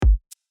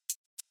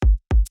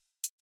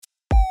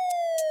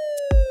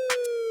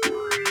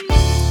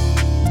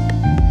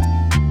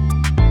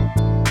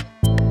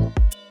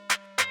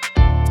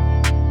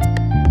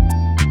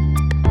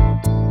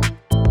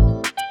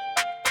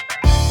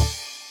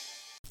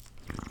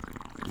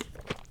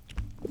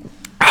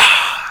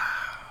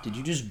Did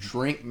you just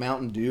drink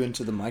Mountain Dew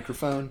into the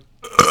microphone?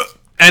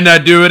 And I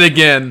do it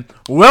again.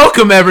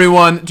 Welcome,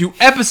 everyone, to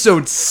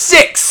episode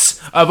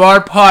 6 of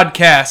our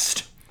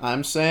podcast.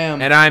 I'm Sam.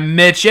 And I'm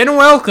Mitch, and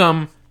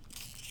welcome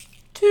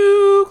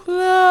to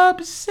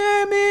Club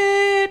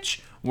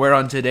Sandwich, where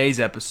on today's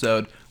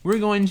episode, we're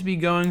going to be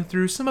going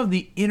through some of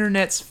the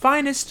internet's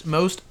finest,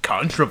 most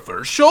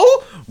controversial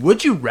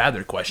Would You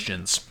Rather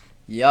questions.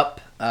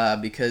 Yep,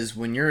 because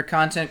when you're a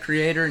content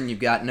creator and you've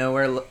got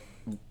nowhere...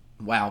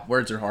 Wow,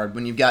 words are hard.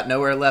 When you've got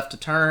nowhere left to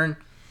turn,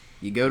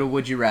 you go to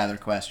Would You Rather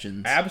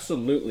questions.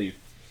 Absolutely.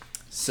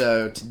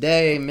 So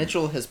today,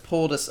 Mitchell has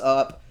pulled us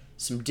up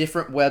some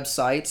different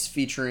websites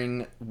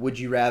featuring Would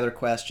You Rather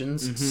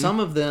questions. Mm-hmm. Some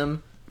of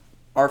them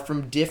are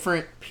from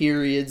different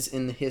periods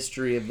in the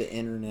history of the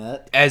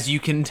internet. As you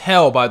can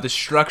tell by the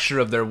structure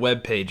of their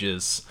web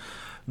pages.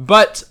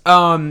 But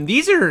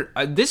these are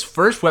this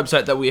first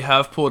website that we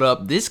have pulled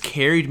up. This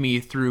carried me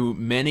through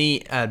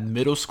many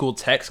middle school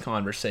text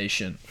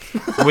conversation.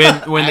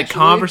 When the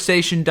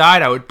conversation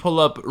died, I would pull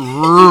up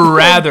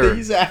rather.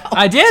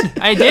 I did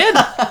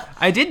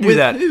do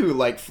that. With who?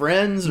 Like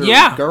friends or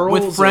girls?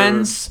 With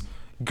friends,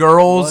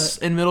 girls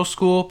in middle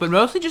school, but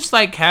mostly just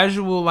like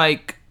casual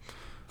like.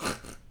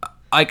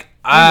 Hey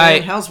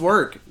man, how's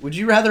work? Would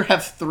you rather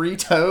have 3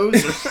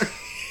 toes?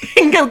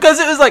 Because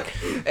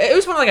it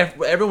was when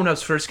everyone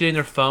was first getting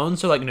their phones,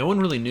 so like no one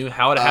really knew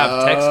how to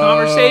have text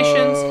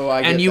conversations,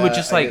 and you would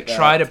just like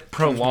try to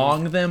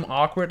prolong them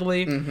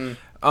awkwardly.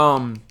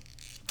 Mm-hmm.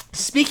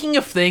 Speaking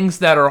of things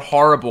that are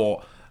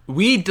horrible,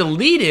 we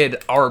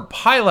deleted our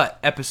pilot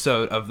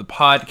episode of the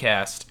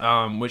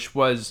podcast, which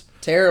was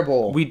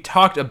terrible. We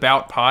talked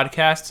about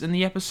podcasts in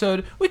the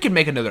episode. We could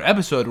make another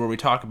episode where we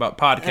talk about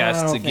podcasts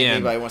I don't again. think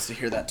anybody wants to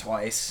hear that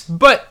twice.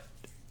 But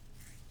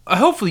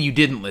hopefully you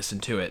didn't listen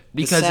to it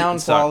because the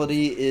sound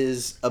quality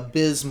is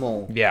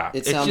abysmal. Yeah,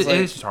 it is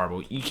just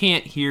horrible. You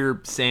can't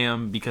hear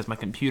Sam because my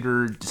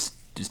computer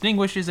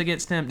discriminates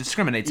against him.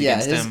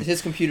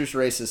 His computer's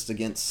racist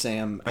against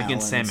Sam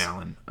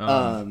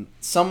Allen.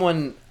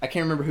 Someone, I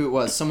can't remember who it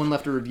was, someone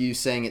left a review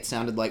saying it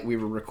sounded like we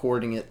were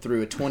recording it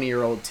through a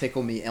 20-year-old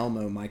Tickle Me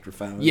Elmo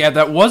microphone. Yeah,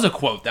 that was a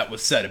quote that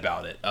was said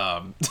about it.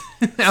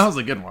 That was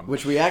a good one.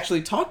 Which we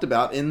actually talked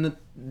about in the...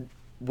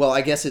 Well,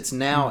 I guess it's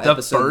now the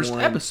episode first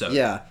 1. episode.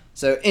 Yeah.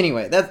 So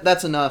anyway,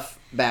 that's enough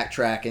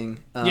backtracking.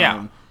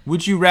 Yeah.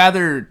 Would you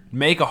rather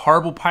make a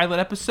horrible pilot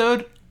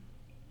episode?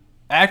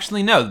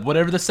 Actually, no.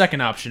 Whatever the second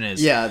option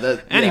is. Yeah.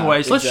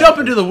 Anyways, let's jump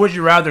into the Would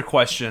You Rather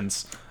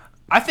questions.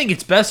 I think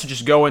it's best to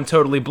just go in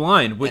totally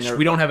blind, which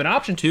we don't have an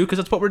option to because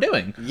that's what we're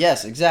doing.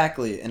 Yes,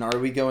 exactly. And are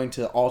we going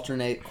to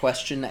alternate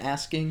question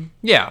asking?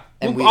 Yeah.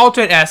 We'll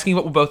alternate asking,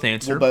 but we'll both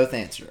answer. We'll both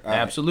answer. All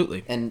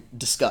Absolutely. Right. And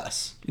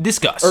discuss.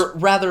 Or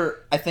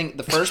rather, I think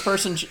the first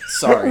person...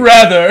 Sorry.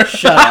 Rather.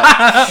 Shut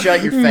up.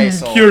 Shut your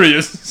face hole.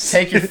 Curious.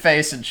 Take your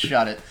face and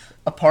shut it.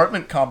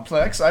 Apartment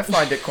complex, I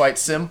find it quite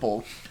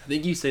simple. I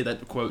think you say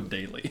that quote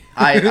daily.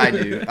 I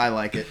do. I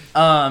like it.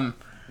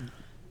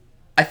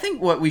 I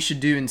think what we should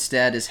do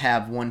instead is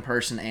have one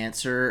person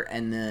answer,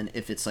 and then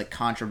if it's like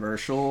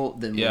controversial,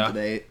 then we'll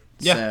debate.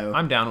 Yeah, so,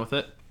 I'm down with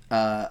it.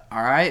 All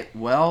right.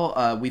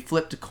 Well, we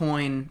flipped a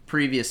coin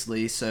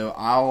previously, so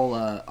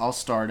I'll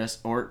start us.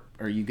 Or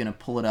are you gonna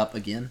pull it up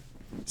again?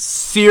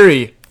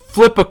 Siri,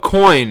 flip a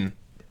coin.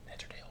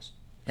 Heads or tails?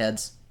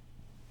 Heads.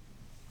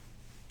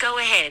 Go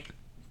ahead.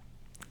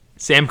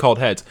 Sam called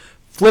heads.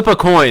 Flip a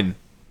coin.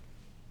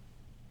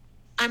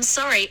 I'm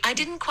sorry, I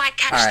didn't quite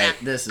catch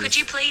that. Could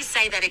you please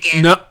say that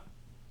again? No.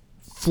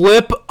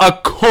 Flip a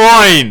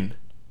coin.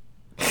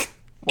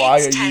 Why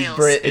it's are tails. You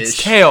British?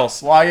 It's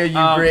tails. Why are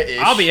you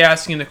British? I'll be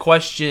asking the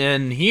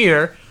question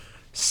here.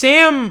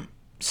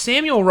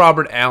 Samuel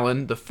Robert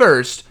Allen the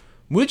first.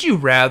 Would you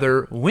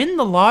rather win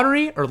the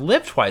lottery or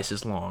live twice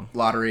as long?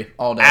 Lottery,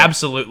 all day.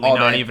 Absolutely, all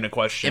not day. even a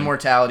question.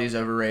 Immortality is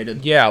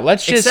overrated. Yeah,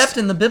 let's just... Except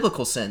in the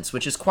biblical sense,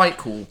 which is quite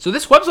cool. So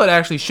this website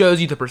actually shows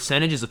you the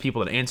percentages of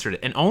people that answered it,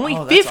 and only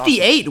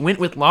 58 went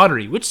with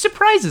lottery, which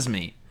surprises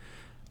me.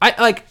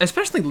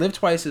 Especially live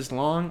twice as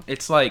long,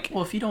 it's like...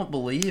 Well, if you don't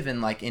believe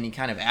in, like, any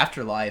kind of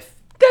afterlife...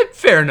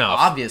 Fair enough.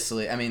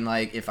 Obviously. I mean,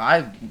 like, if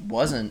I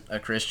wasn't a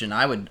Christian,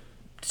 I would...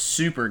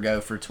 super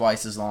go for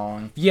twice as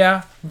long.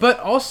 Yeah, but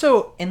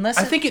also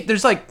I think it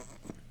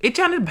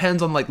kind of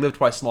depends on like live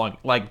twice as long.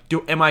 Like,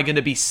 am I going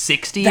to be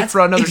 60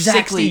 for another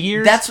 60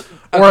 years?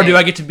 Or do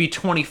I get to be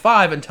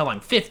 25 until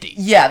I'm 50?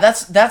 Yeah,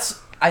 that's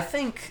I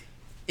think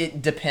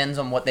it depends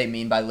on what they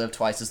mean by live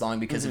twice as long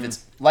because if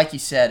it's like you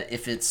said,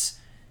 if it's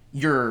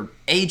your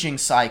aging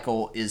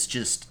cycle is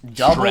just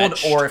doubled,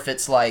 or if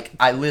it's like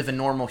I live a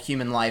normal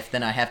human life,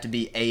 then I have to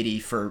be 80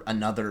 for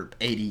another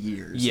 80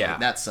 years. Yeah.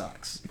 Like, that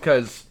sucks.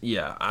 Because,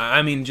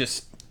 I mean,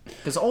 just...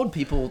 Because old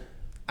people...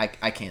 I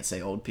can't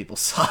say old people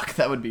suck.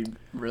 That would be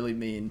really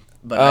mean.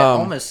 But I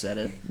almost said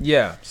it.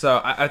 Yeah, so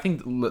I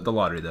think the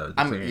lottery, though, is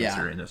the clear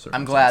answer in this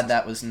I'm glad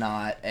that was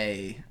not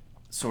a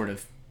sort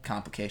of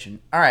complication.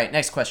 All right,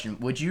 next question.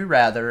 Would you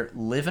rather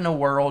live in a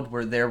world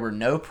where there were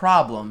no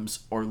problems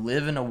or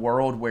live in a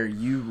world where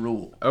you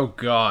rule? Oh,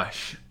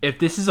 gosh. If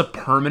this is a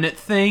permanent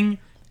thing,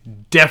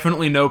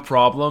 definitely no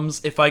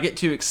problems. If I get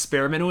to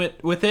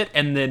experiment with it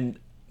and then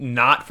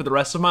not for the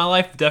rest of my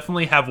life,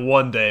 definitely have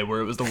one day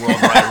where it was the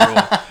world where I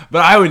rule.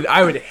 But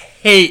I would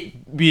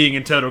hate being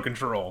in total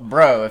control.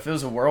 Bro, if it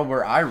was a world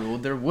where I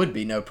ruled, there would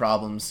be no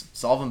problems.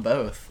 Solve them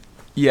both.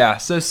 Yeah,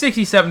 so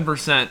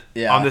 67%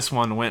 on this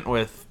one went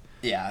with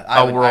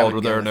a world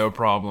where there are no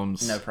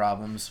problems. No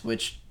problems,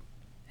 which,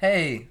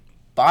 hey,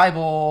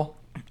 Bible...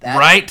 That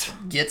right?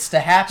 Gets to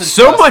happen.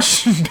 So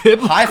much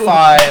biblical. High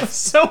five.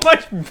 So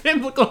much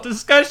biblical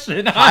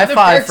discussion. High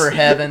five for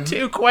heaven.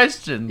 2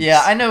 questions.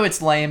 Yeah, I know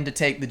it's lame to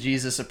take the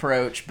Jesus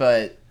approach,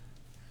 but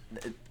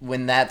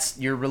when that's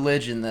your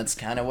religion, that's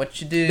kind of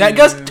what you do. That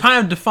does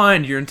kind of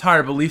define your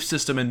entire belief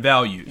system and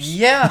values.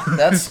 Yeah,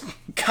 that's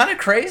kind of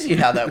crazy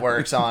how that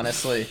works,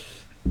 honestly.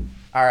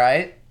 All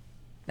right.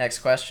 Next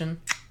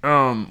question.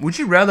 Would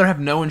you rather have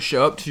no one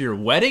show up to your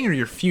wedding or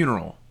your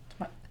funeral?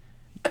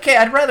 Okay,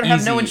 I'd rather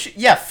have no one...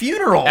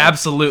 funeral.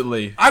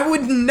 Absolutely. I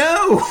wouldn't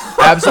know.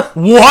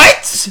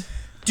 What?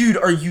 Dude,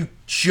 are you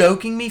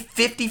joking me?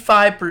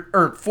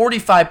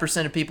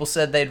 45% of people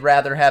said they'd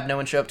rather have no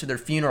one show up to their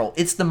funeral.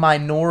 It's the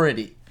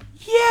minority.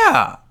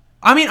 Yeah.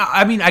 I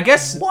mean, I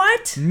guess...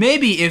 What?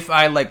 Maybe if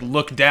I,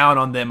 look down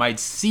on them, I'd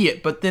see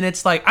it. But then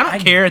it's I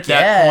don't care at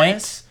that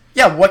point.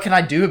 Yeah, what can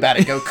I do about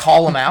it? Go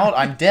call them out?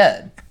 I'm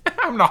dead.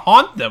 I'm gonna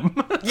haunt them.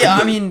 Yeah,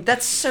 I mean,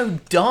 that's so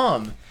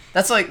dumb.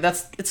 It's like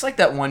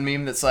that one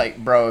meme that's like,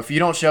 bro, if you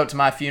don't show up to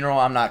my funeral,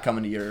 I'm not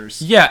coming to yours.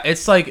 Yeah,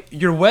 it's like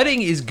your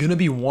wedding is gonna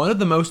be one of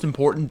the most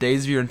important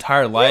days of your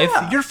entire life.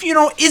 Yeah. Your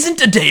funeral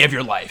isn't a day of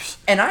your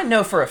life. And I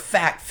know for a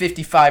fact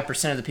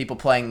 55% of the people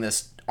playing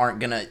this aren't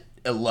gonna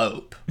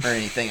elope or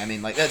anything. I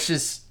mean, that's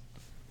just...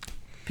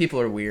 People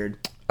are weird.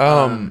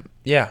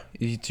 Yeah,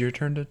 it's your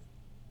turn to...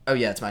 Oh,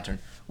 yeah, it's my turn.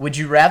 Would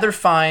you rather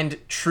find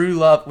true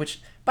love,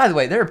 which, by the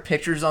way, there are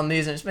pictures on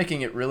these, and it's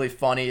making it really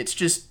funny. It's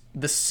just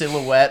the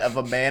silhouette of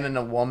a man and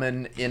a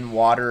woman in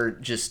water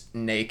just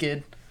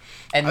naked.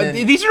 And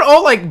then, these are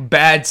all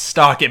bad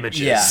stock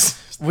images. Yeah.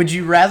 Would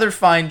you rather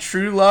find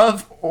true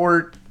love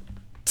or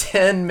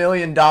 $10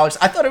 million?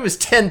 I thought it was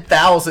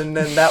 10,000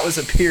 and that was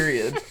a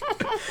period.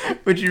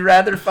 Would you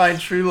rather find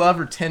true love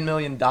or $10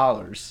 million?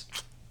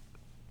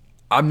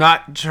 I'm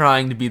not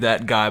trying to be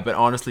that guy, but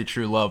honestly,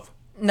 true love.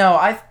 No,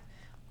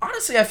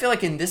 honestly, I feel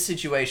like in this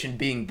situation,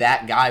 being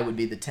that guy would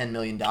be the $10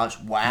 million.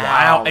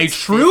 Wow. A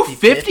true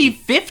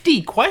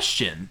 50-50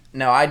 question.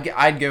 No,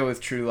 I'd go with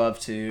true love,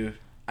 too.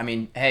 I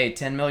mean, hey,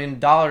 $10 million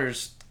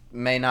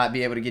may not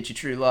be able to get you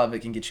true love. It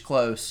can get you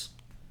close.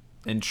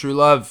 And true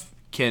love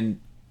can't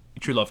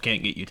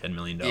get you $10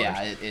 million.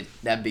 Yeah,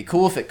 that'd be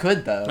cool if it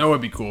could, though. That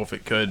would be cool if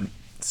it could.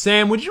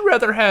 Sam, would you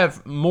rather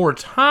have more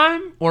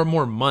time or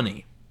more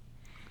money?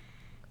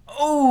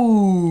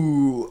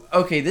 Oh,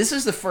 okay, this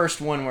is the first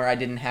one where I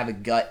didn't have a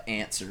gut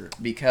answer,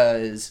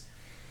 because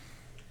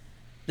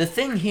the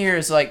thing here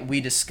is, we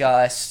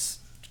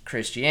discussed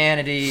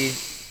Christianity,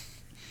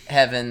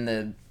 heaven,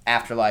 the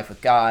afterlife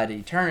with God,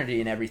 eternity,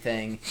 and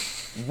everything.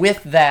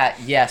 With that,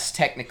 yes,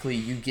 technically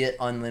you get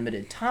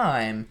unlimited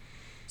time,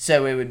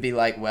 so it would be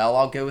well,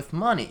 I'll go with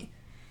money.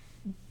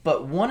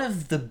 But one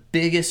of the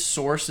biggest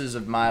sources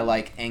of my,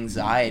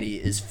 anxiety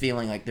is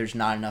feeling like there's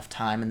not enough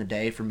time in the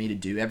day for me to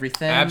do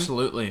everything.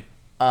 Absolutely.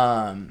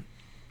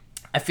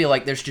 I feel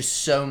like there's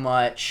just so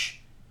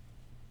much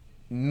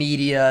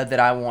media that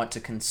I want to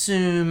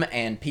consume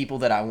and people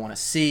that I want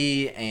to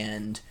see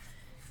and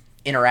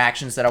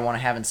interactions that I want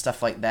to have and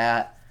stuff like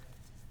that.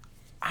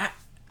 I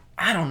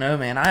don't know,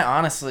 man.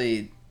 I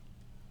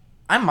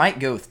might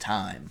go with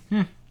time.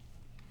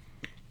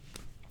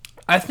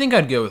 I think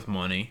I'd go with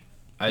money.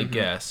 I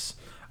guess.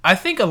 I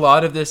think a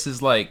lot of this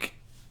is I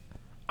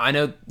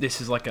know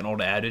this is an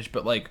old adage,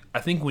 but I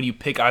think when you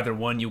pick either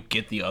one, you'll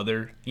get the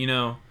other,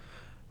 Well,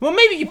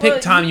 maybe you pick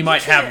time, you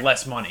might have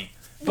less money.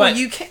 But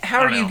you can't, how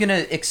are you going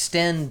to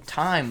extend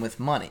time with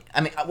money?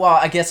 I mean, well,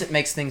 I guess it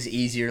makes things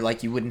easier.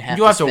 You wouldn't have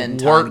to spend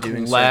time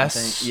doing less,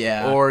 certain things.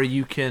 Yeah. Or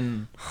you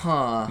can...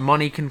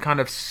 Money can kind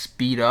of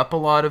speed up a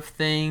lot of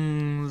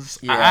things.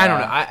 Yeah. I don't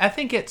know. I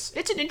think it's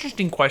an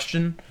interesting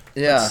question.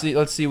 Yeah.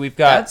 Let's see. We've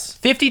got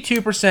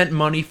 52%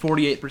 money,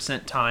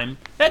 48% time.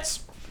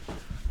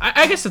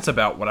 I guess that's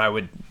about what I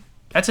would...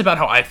 That's about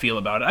how I feel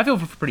about it. I feel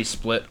pretty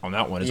split on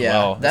that one as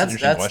well. That's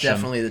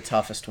definitely the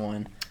toughest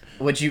one.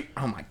 Would you...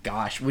 Oh my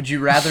gosh. Would you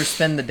rather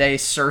spend the day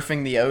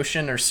surfing the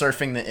ocean or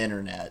surfing the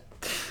internet?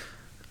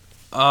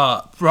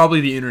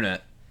 Probably the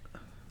internet.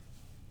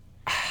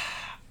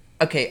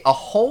 Okay, a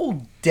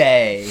whole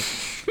day...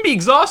 It'd be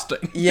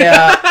exhausting.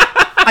 Yeah.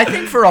 I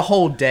think for a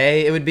whole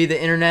day, it would be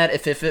the internet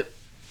if it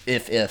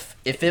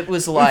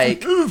was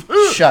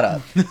shut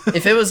up.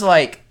 If it was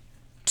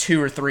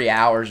 2 or 3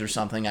 hours or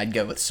something, I'd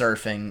go with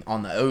surfing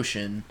on the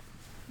ocean.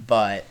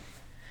 But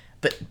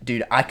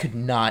dude, I could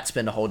not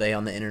spend a whole day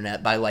on the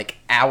internet. By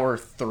hour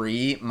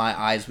 3, my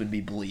eyes would be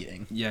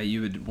bleeding. Yeah,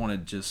 you would want to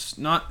just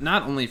not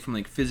only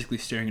from physically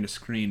staring at a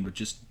screen, but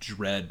just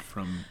dread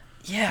from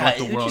what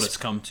the world has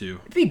come to.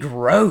 It'd be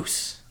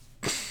gross.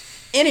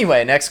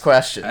 Anyway, next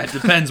question. It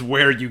depends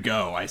where you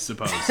go, I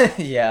suppose.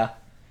 Yeah.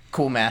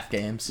 cool math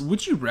games.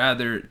 Would you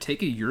rather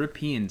take a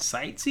European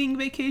sightseeing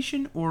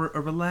vacation or a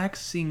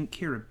relaxing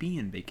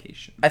Caribbean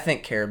vacation? I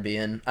think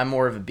Caribbean. I'm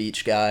more of a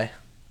beach guy.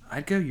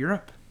 I'd go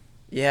Europe.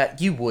 Yeah,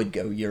 you would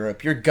go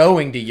Europe. You're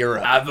going to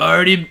Europe. I've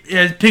already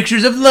had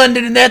pictures of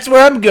London, and that's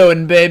where I'm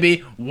going,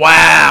 baby.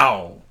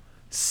 Wow.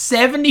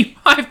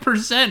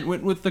 75%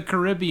 went with the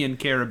Caribbean.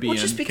 Well,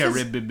 just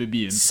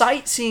because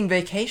sightseeing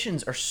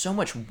vacations are so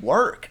much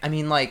work. I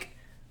mean, like,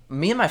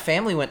 me and my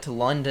family went to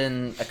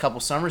London a couple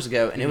summers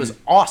ago, and it was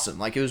awesome.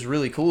 Like, it was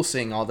really cool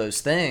seeing all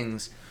those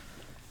things.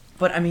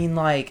 But, I mean,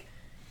 like,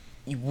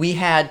 we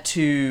had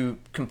to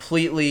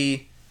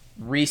completely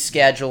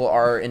reschedule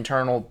our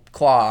internal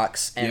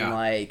clocks,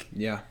 and,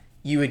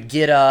 you would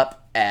get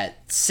up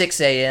at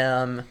 6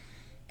 a.m.,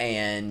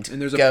 and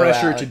there's a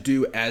pressure to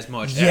do as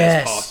much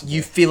as possible.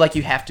 You feel like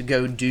you have to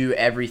go do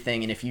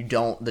everything, and if you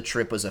don't, the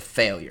trip was a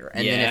failure.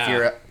 And then if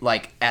you're,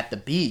 like, at the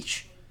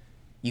beach,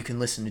 you can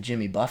listen to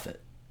Jimmy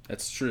Buffett.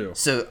 That's true.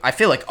 So I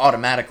feel like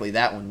automatically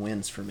that one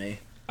wins for me.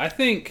 I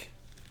think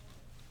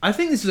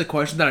this is a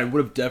question that I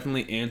would have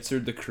definitely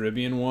answered the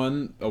Caribbean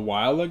one a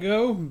while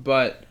ago,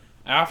 but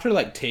after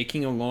like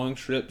taking a long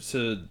trip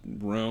to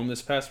Rome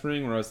this past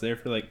spring, where I was there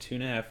for like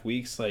 2.5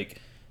 weeks,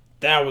 like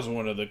that was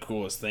one of the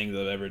coolest things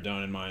I've ever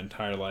done in my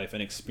entire life,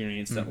 an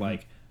experience that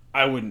like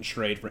I wouldn't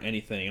trade for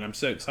anything. And I'm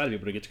so excited to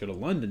be able to get to go to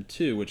London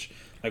too, which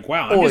like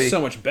wow, I'm just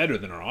so much better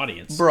than our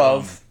audience,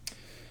 bruv.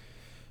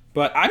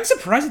 But I'm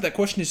surprised that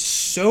question is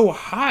so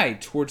high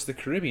towards the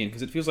Caribbean,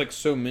 because it feels like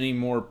so many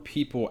more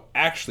people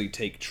actually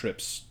take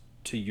trips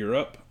to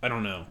Europe. I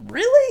don't know.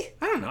 Really?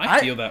 I don't know. I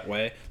feel that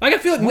way. Like, I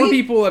feel like more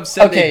people have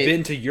said they've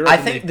been to Europe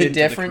than they've been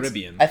to the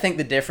Caribbean. I think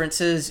the difference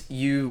is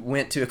you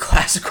went to a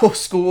classical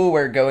school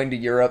where going to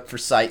Europe for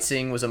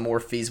sightseeing was a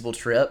more feasible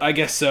trip. I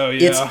guess so,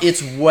 yeah.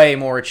 It's way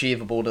more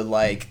achievable to,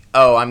 like,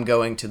 oh, I'm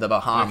going to the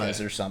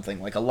Bahamas or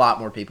something. Like, a lot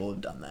more people have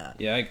done that.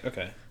 Yeah,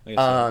 okay. I guess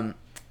so.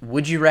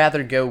 Would you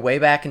rather go way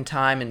back in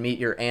time and meet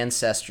your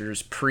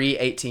ancestors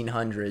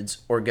pre-1800s,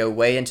 or go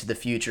way into the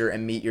future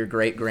and meet your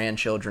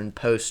great-grandchildren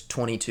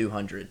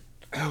post-2200?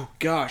 Oh,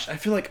 gosh. I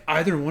feel like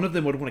either one of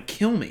them would want to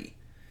kill me.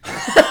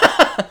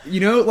 You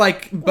know,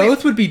 like,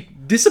 both would be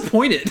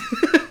disappointed.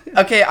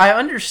 Okay, I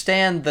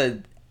understand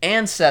the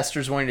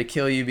ancestors wanting to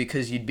kill you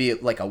because you'd be,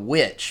 like, a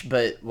witch,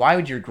 but why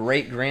would your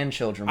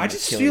great-grandchildren want to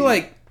kill you? I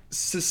just feel like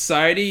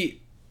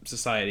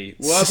society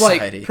will have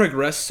like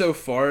progressed so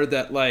far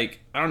that like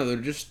I don't know, they're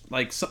just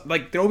like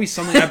there'll be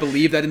something I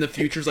believe that in the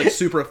future is like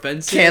super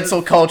offensive.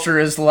 Cancel culture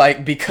is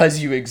like, because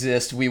you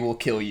exist, we will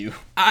kill you.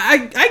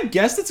 I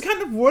guess that's kind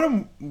of what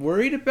I'm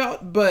worried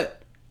about,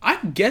 but I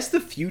guess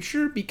the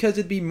future, because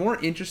it'd be more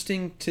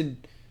interesting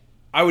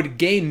I would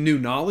gain new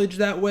knowledge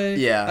that way.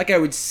 Yeah. Like I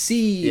would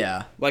see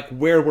like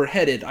where we're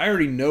headed. I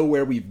already know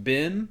where we've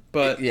been,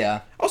 but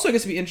also I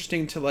guess it'd be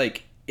interesting to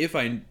like if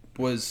I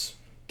was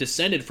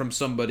descended from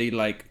somebody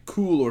like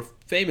cool or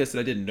famous that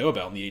I didn't know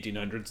about in the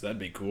 1800s, that'd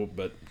be cool.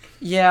 But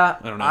I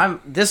don't know.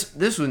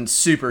 This one's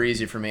super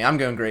easy for me. I'm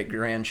going great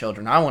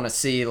grandchildren. I want to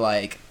see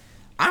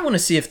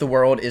if the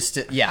world is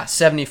still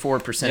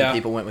 74% of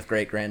people went with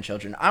great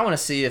grandchildren. I want to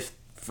see if,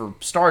 for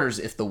starters,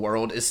 if the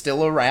world is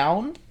still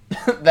around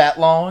that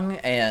long,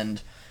 and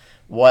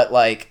what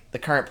like the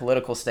current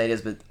political state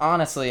is. But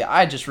honestly,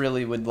 I just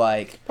really would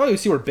like probably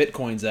see where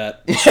Bitcoin's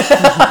at.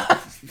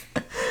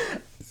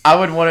 I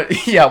would want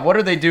to, what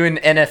are they doing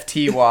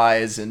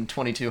NFT-wise in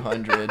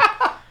 2200?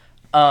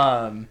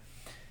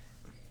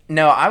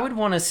 No, I would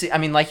want to see, I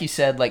mean, like you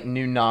said, like,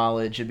 new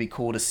knowledge. It'd be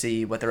cool to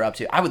see what they're up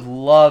to. I would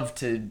love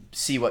to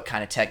see what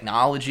kind of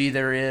technology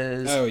there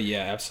is. Oh,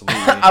 yeah, absolutely.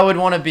 I would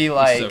want to be,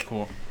 like, so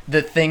cool.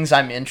 The things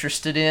I'm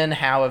interested in,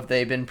 how have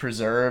they been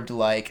preserved?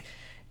 Like,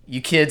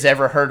 you kids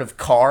ever heard of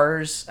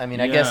Cars? I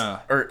mean, I guess,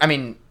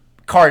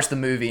 Cars the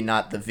movie,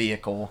 not the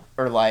vehicle.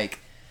 Or, like...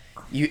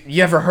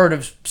 You ever heard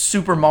of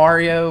Super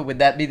Mario? Would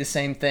that be the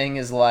same thing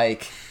as,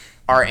 like,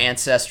 our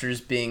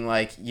ancestors being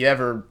like, you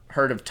ever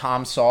heard of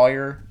Tom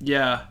Sawyer?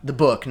 Yeah. The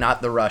book,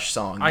 not the Rush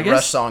song. The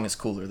Rush song is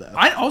cooler, though.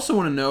 I also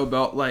want to know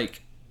about,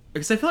 like,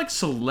 because I feel like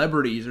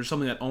celebrities are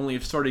something that only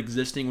have started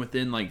existing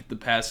within, like, the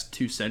past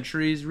 2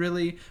 centuries,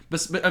 really.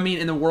 But I mean,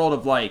 in the world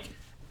of, like,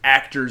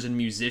 actors and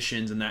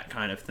musicians and that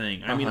kind of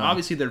thing. I mean,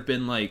 obviously there have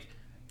been, like,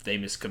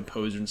 famous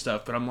composers and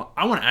stuff, but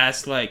I want to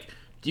ask, like,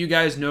 do you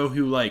guys know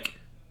who, like,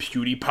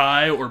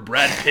 PewDiePie or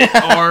Brad Pitt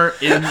are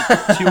in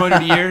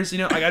 200 years? You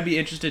know, like, I'd be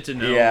interested to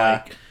know,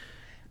 like,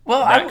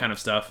 that kind of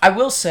stuff. I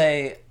will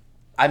say,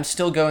 I'm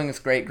still going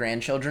with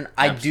great-grandchildren.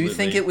 Absolutely. I do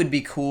think it would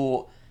be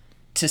cool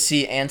to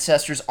see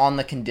ancestors on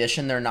the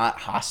condition they're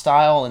not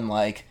hostile and,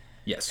 like,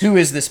 who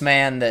is this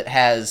man that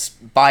has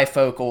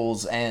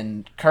bifocals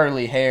and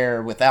curly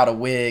hair without a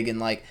wig? And,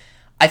 like,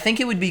 I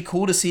think it would be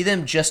cool to see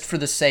them just for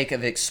the sake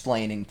of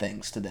explaining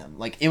things to them.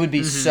 Like, it would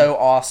be so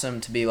awesome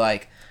to be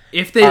like,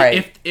 if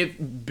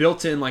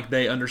built in, like,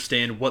 they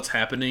understand what's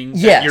happening,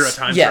 that you're a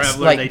time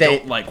traveler, like, they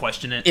don't, like,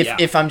 question it.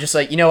 If I'm just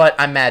like, you know what,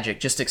 I'm magic,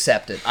 just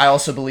accept it. I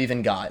also believe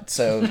in God,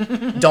 so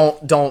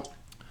don't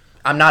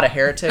I'm not a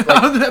heretic.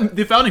 Like,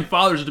 the founding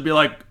fathers to be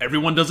like,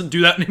 everyone doesn't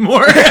do that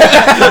anymore.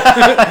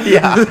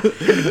 Yeah.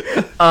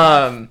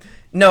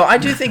 No, I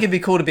do think it'd be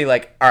cool to be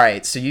like, all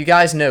right, so you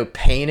guys know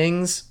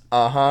paintings.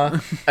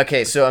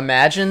 Okay, so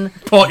imagine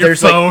pull out your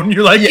phone. Like,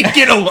 you're like,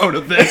 get a load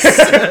of this.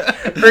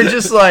 Or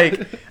just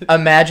like,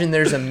 imagine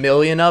there's 1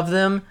 million of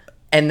them,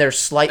 and they're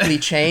slightly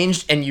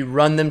changed, and you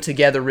run them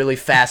together really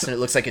fast, and it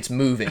looks like it's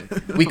moving.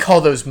 We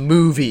call those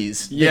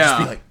movies. They'd just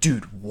be like,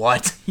 dude,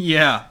 what?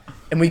 Yeah.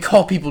 And we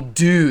call people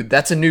dude.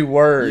 That's a new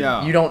word.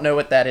 Yeah. You don't know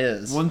what that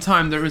is. One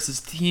time there was this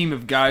team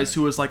of guys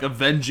who was like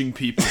avenging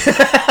people.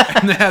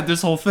 And they had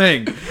this whole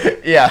thing.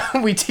 Yeah,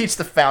 we teach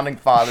the founding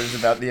fathers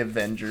about the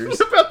Avengers.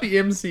 What about the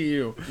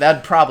MCU?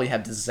 That'd probably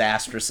have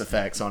disastrous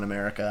effects on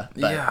America.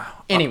 But yeah.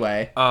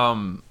 Anyway.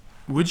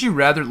 Would you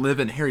rather live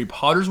in Harry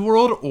Potter's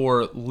world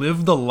or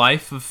live the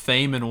life of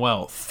fame and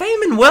wealth?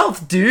 Fame and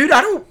wealth, dude.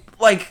 I don't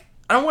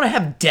want to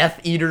have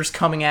Death Eaters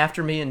coming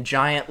after me and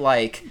giant,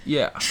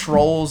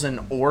 trolls and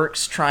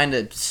orcs trying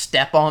to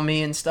step on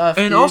me and stuff.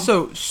 And dude.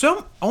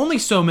 also, only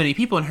so many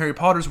people in Harry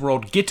Potter's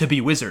world get to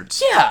be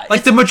wizards. Yeah.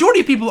 Like, the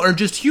majority of people are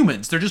just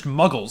humans. They're just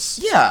muggles.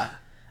 Yeah.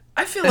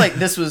 I feel like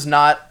this was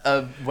not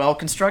a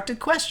well-constructed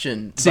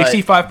question.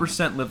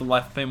 65% live a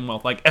life of fame and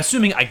wealth. Like,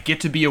 assuming I get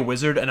to be a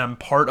wizard and I'm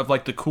part of,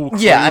 like, the cool crew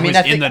who's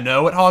in the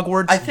know at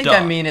Hogwarts. I think,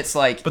 it's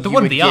like... But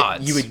what are the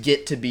odds? You would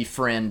get to be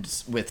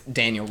friends with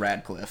Daniel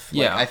Radcliffe.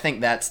 Yeah. I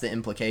think that's the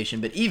implication.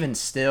 But even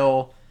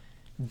still,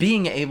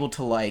 being able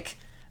to,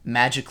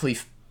 magically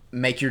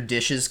make your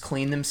dishes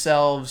clean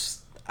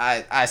themselves,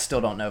 I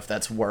still don't know if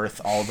that's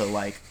worth all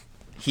the,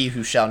 he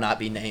who shall not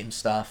be named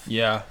stuff.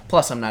 Yeah.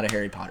 Plus, I'm not a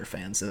Harry Potter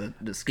fan, so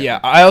this.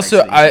 Yeah,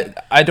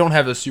 I don't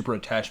have a super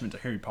attachment to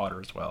Harry Potter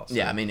as well. So.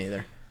 Yeah, me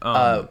neither.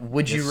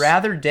 Would you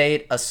rather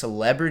date a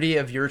celebrity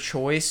of your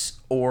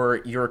choice or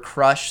your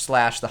crush /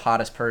 the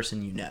hottest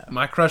person you know?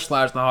 My crush / the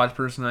hottest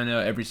person I know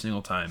every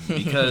single time,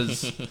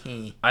 because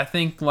I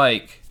think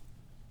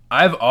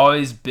I've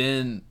always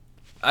been.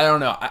 I don't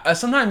know. I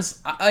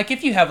sometimes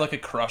if you have a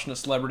crush on a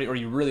celebrity or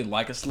you really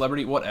like a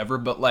celebrity, whatever,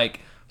 but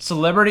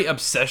celebrity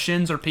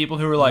obsessions are people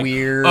who are like,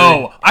 weird.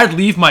 Oh, I'd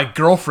leave my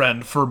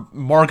girlfriend for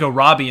Margot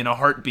Robbie in a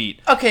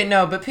heartbeat. Okay,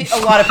 no, but a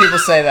lot of people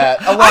say that.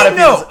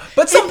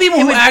 But some people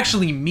who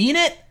actually mean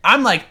it,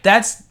 I'm like,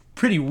 that's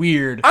pretty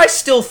weird. I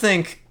still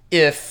think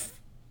if,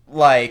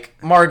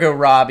 Margot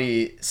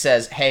Robbie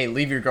says, hey,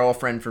 leave your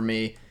girlfriend for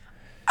me,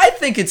 I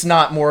think it's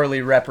not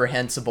morally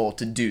reprehensible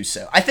to do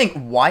so. I think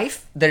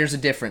wife, there's a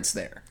difference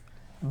there.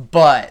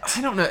 But...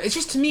 I don't know. It's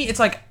just, to me,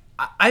 it's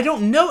I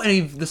don't know any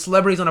of the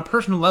celebrities on a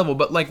personal level,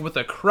 but with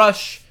a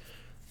crush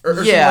or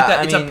something like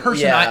that, it's a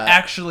person I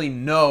actually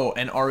know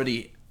and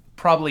already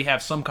probably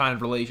have some kind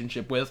of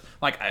relationship with.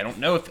 I don't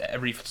know if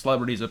every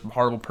celebrity is a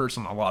horrible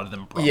person. A lot of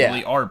them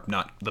probably are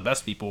not the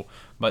best people,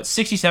 but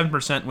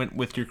 67% went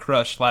with your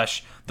crush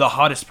 / the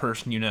hottest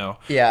person you know.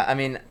 Yeah, I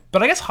mean...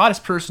 But I guess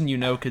hottest person you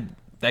know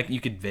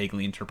you could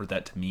vaguely interpret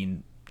that to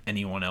mean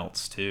anyone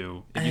else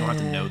too, if you don't have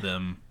to know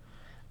them.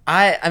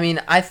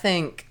 I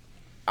think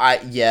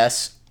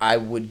yes, I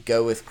would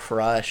go with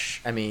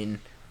crush. I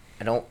mean,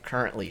 I don't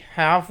currently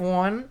have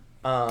one.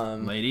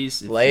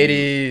 Ladies,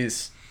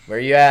 where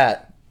you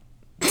at?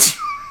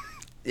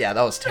 Yeah,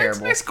 that was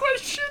terrible. Next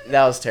question.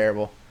 That was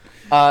terrible.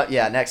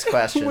 Next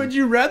question. Would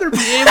you rather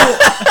be able...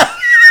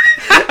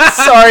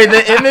 Sorry,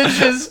 the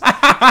image is...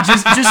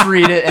 Just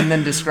read it and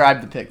then describe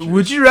the picture.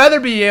 Would you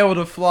rather be able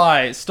to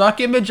fly? Stock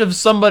image of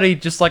somebody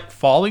just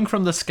falling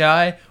from the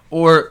sky,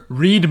 or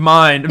read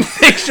mind, a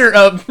picture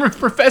of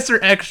Professor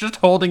X just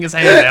holding his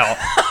hand out?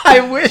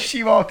 I wish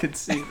you all could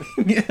see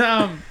this.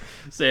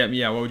 Sam,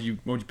 what would you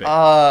pick?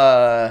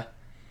 Gosh,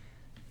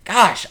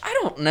 I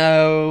don't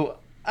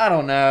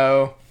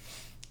know.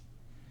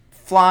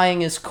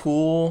 Flying is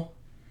cool.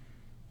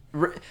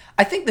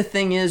 I think the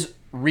thing is,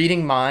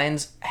 reading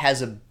minds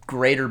has a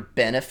greater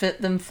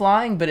benefit than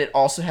flying, but it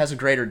also has a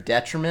greater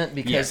detriment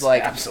because,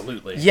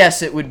 absolutely.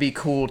 Yes, it would be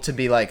cool to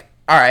be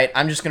all right,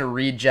 I'm just going to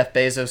read Jeff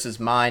Bezos'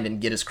 mind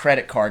and get his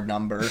credit card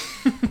number,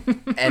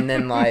 and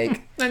then,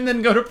 and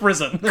then go to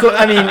prison.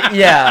 I mean,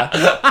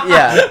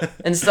 yeah,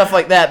 and stuff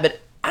like that,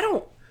 but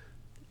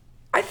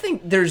I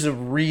think there's a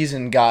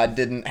reason God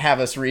didn't have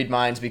us read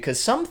minds, because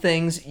some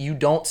things you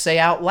don't say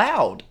out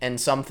loud, and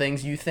some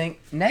things you think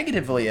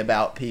negatively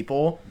about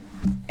people,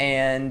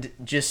 and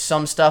just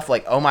some stuff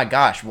oh my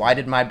gosh, why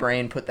did my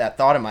brain put that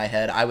thought in my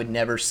head? I would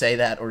never say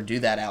that or do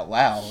that out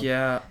loud.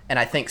 Yeah. And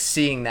I think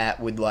seeing that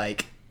would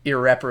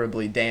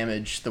irreparably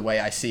damage the way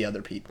I see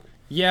other people.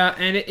 Yeah,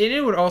 and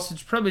it would also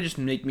probably just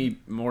make me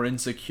more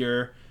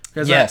insecure.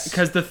 Yes.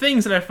 Because the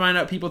things that I find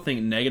out people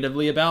think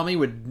negatively about me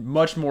would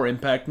much more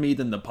impact me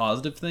than the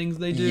positive things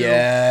they do.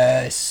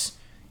 Yes.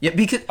 Yeah,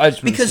 because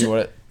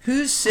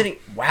who's sitting...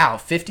 Wow,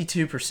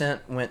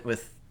 52% went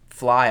with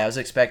fly. I was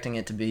expecting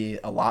it to be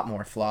a lot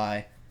more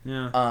fly.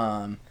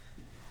 Yeah.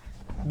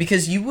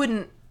 Because you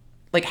wouldn't...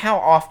 how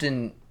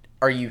often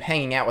are you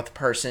hanging out with a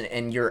person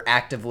and you're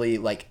actively,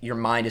 your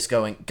mind is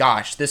going,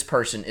 gosh, this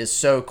person is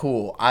so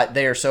cool.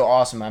 They are so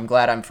awesome. I'm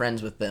glad I'm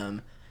friends with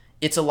them.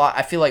 it's a lot.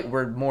 I feel like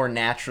we're more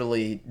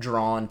naturally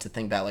drawn to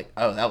think about, like,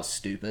 oh, that was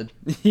stupid.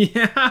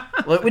 Yeah.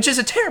 Which is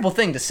a terrible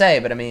thing to say,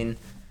 but I mean,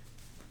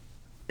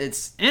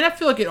 it's... And I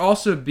feel like it'd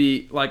also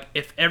be, like,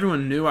 if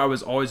everyone knew I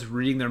was always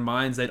reading their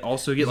minds, they'd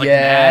also get, like,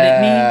 mad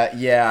at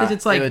me. Yeah, because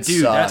it's like,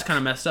 dude, that's kind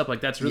of messed up. Like,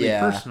 that's really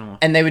personal.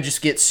 And they would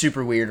just get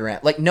super weird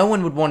around. Like, no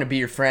one would want to be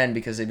your friend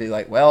because they'd be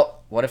like, well,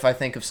 what if I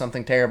think of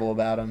something terrible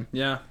about him?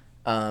 Yeah.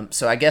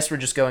 So I guess we're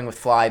just going with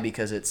fly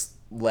because it's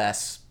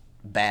less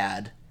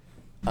bad.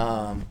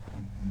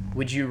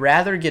 Would you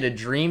rather get a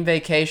dream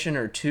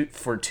vacation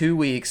for 2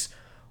 weeks,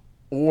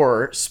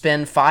 or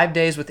spend 5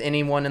 days with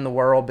anyone in the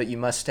world, but you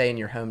must stay in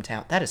your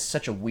hometown? That is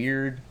such a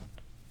weird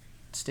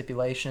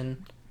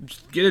stipulation.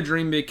 Just get a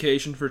dream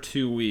vacation for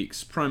 2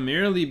 weeks,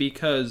 primarily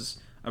because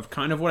of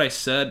kind of what I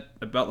said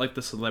about, like,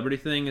 the celebrity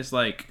thing is,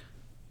 like,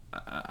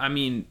 I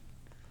mean,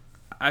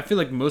 I feel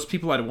like most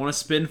people I'd want to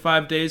spend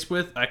 5 days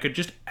with, I could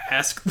just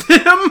ask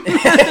them.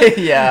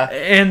 Yeah.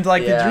 And,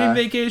 like, the dream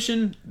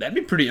vacation, that'd be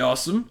pretty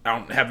awesome. I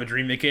don't have a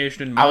dream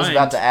vacation in mind. I was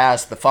about to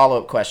ask, the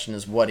follow-up question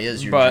is, what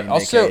is your dream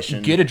vacation? But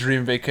also, get a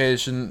dream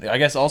vacation, I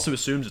guess also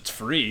assumes it's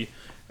free.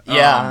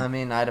 Yeah, I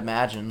mean, I'd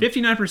imagine.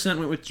 59%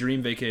 went with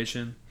dream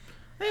vacation.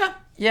 Yeah.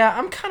 Yeah,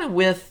 I'm kind of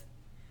with,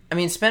 I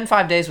mean, spend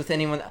 5 days with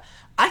anyone.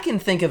 I can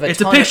think of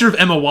It's a picture of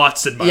Emma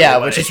Watson, by the way. Yeah,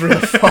 which is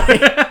really funny.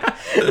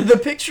 The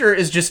picture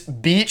is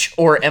just beach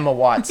or Emma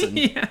Watson.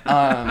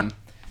 Yeah.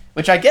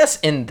 Which I guess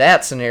in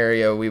that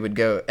scenario we would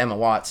go Emma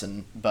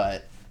Watson,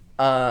 but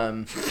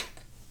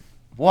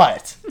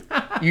what?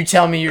 You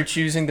tell me you're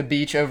choosing the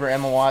beach over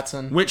Emma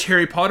Watson? Which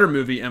Harry Potter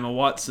movie, Emma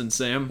Watson,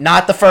 Sam?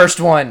 Not the first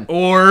one.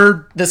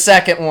 Or the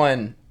second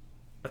one.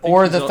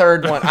 Or the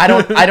third one. I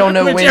don't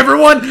know whichever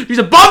one. She's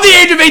above the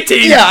age of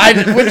 18.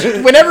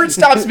 Yeah, whenever it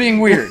stops being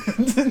weird.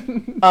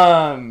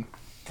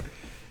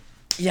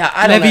 Yeah,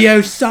 I don't know.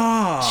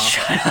 Leviosa.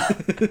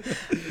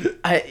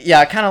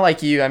 I kind of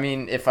like you. I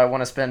mean, if I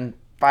want to spend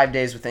 5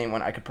 days with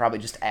anyone, I could probably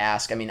just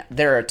ask. I mean,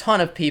 there are a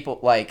ton of people,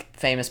 like,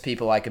 famous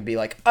people I could be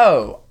like,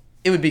 oh,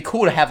 it would be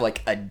cool to have,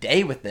 like, a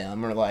day with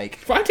them, or, like...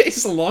 5 days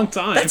is a long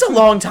time. That's a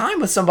long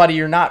time with somebody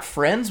you're not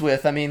friends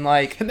with. I mean,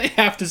 like... And they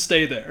have to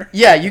stay there.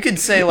 Yeah, you could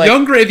say, like...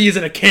 Young Gravy is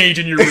in a cage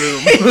in your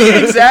room.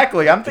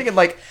 Exactly. I'm thinking,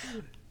 like,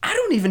 I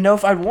don't even know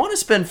if I'd want to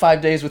spend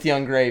 5 days with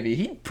Young Gravy.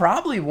 He'd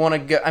probably want to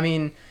go... I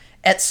mean...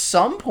 At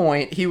some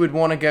point, he would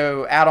want to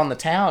go out on the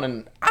town,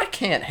 and I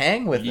can't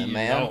hang with him,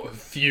 man. No,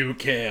 few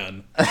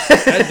can.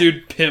 That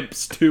dude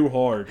pimps too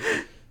hard.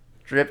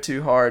 Drip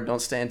too hard,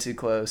 don't stand too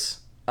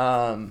close.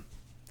 All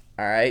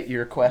right,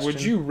 your question.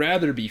 Would you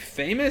rather be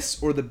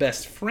famous or the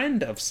best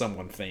friend of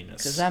someone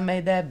famous? Because I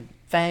made that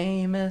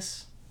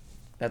famous.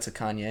 That's a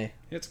Kanye.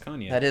 It's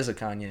Kanye. That is a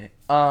Kanye.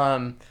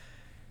 I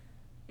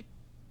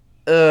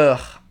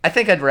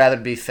think I'd rather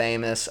be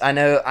famous. I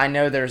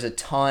know there's a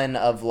ton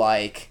of,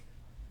 like...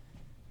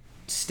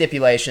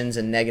 stipulations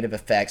and negative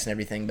effects and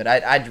everything, but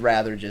I'd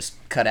rather just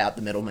cut out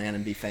the middleman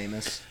and be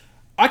famous.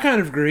 I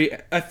kind of agree.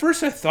 At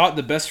first I thought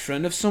the best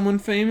friend of someone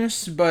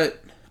famous,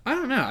 but I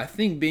don't know. I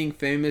think being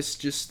famous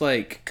just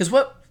like... Because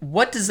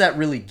what does that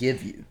really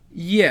give you?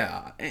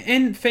 Yeah,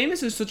 and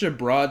famous is such a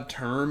broad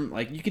term.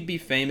 Like, you could be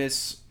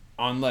famous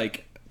on,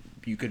 like...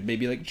 You could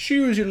maybe, like,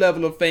 choose your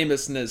level of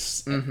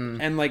famousness. Mm-hmm.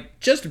 And,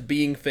 like, just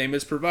being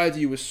famous provides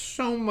you with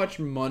so much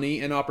money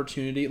and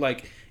opportunity.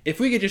 Like, if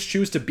we could just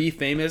choose to be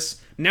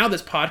famous, now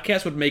this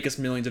podcast would make us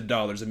millions of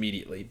dollars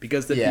immediately.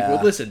 Because then people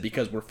would listen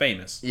because we're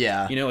famous.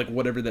 Yeah. You know, like,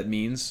 whatever that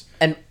means.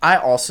 And I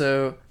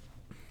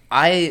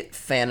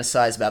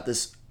fantasize about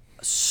this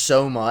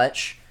so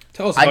much.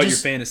 Tell us about your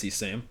fantasies,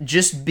 Sam.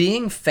 Just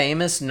being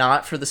famous,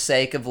 not for the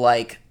sake of,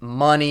 like,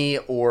 money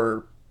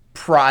or...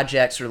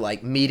 projects or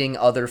like meeting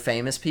other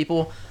famous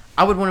people.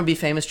 I would want to be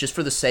famous just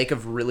for the sake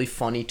of really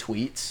funny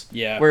tweets.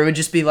 Yeah. Where it would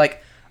just be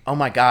like, oh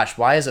my gosh,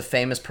 why is a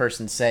famous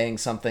person saying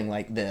something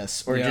like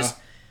this? Or just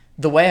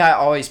the way I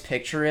always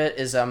picture it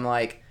is I'm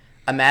like,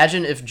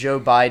 imagine if Joe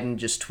Biden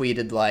just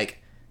tweeted like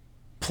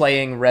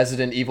playing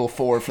Resident Evil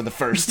 4 for the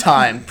first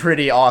time.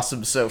 Pretty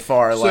awesome so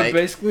far. So like,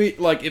 basically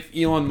like if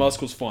Elon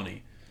Musk was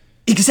funny.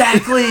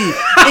 Exactly.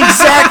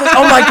 Exactly.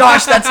 Oh my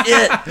gosh, that's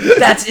it.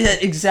 That's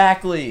it.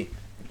 Exactly.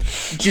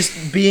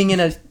 Just being in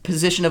a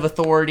position of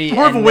authority.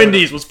 Or if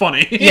Wendy's was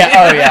funny. Yeah,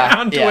 oh yeah.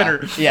 On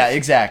Twitter. Yeah,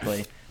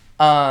 exactly.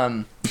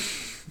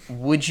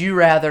 Would you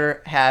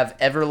rather have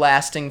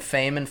everlasting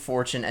fame and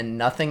fortune and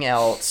nothing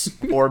else,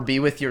 or be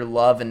with your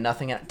love and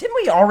nothing else? Didn't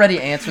we already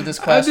answer this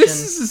question? This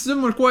is a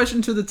similar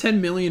question to the $10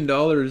 million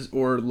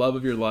or love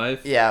of your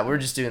life. Yeah,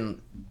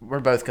 we're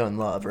both going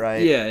love,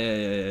 right?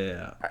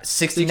 Yeah.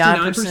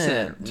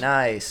 69%.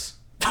 Nice.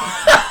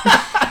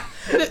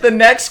 The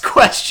next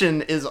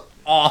question is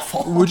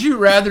awful. Would you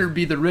rather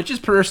be the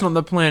richest person on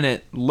the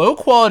planet, low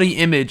quality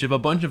image of a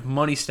bunch of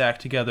money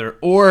stacked together,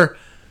 or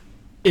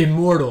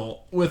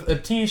immortal with a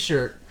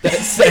t-shirt that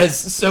says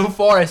so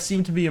far I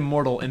seem to be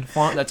immortal in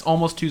font that's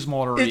almost too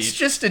small to read?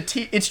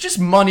 It's just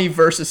money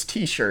versus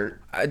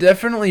t-shirt.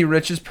 Definitely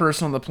richest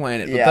person on the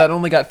planet, but that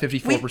only got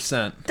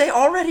 54%. They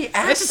already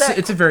asked that.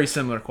 It's a very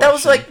similar question. That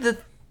was like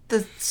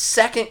the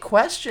second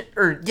question,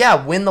 or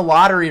win the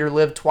lottery or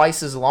live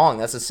twice as long.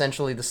 That's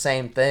essentially the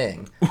same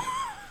thing.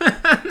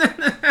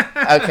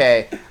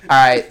 Okay, all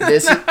right.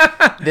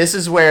 This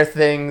is where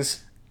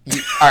things.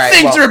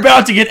 Things are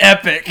about to get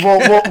epic.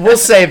 We'll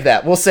save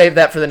that. We'll save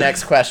that for the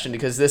next question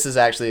because this is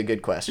actually a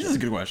good question. This is a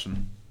good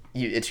question.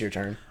 It's your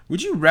turn.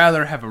 Would you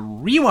rather have a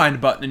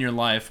rewind button in your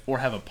life or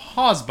have a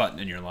pause button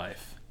in your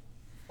life?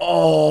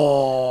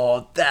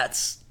 Oh,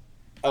 that's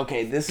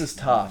okay. This is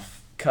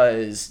tough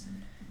because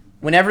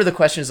whenever the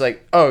question is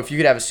like, "Oh, if you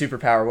could have a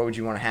superpower, what would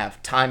you want to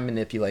have?" Time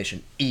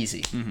manipulation,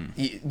 easy.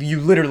 Mm-hmm. You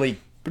literally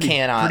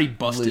cannot. Pretty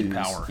busted lose.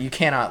 Power. You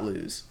cannot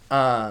lose.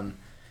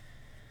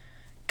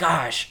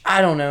 Gosh,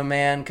 I don't know,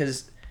 man.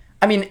 Because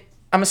I mean,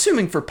 I'm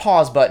assuming for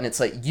pause button, it's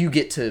like you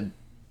get to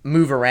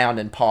move around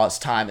and pause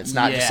time. It's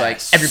not just like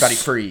everybody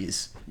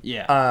freeze.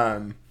 Yeah.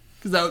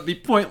 Because that would be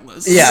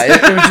pointless. Yeah,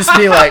 it would just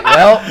be like,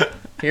 well,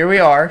 here we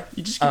are.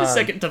 You just get a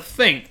second to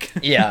think.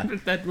 Yeah.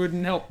 That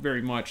wouldn't help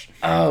very much.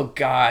 Oh,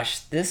 gosh.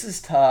 This is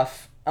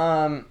tough.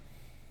 I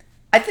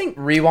think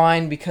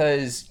rewind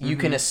because you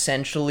can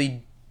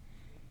essentially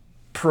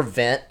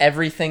prevent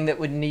everything that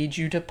would need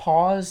you to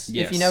pause,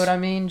 if you know what I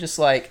mean. Just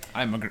like...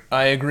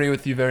 I agree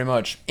with you very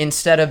much.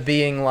 Instead of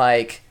being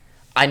like,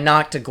 I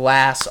knocked a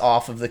glass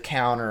off of the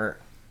counter,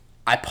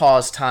 I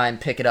pause time,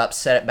 pick it up,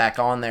 set it back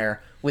on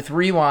there. With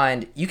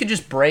rewind, you could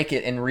just break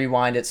it and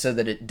rewind it so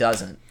that it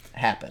doesn't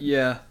happen.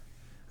 Yeah.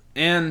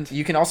 And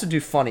you can also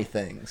do funny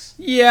things.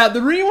 Yeah,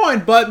 the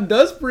rewind button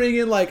does bring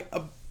in like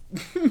a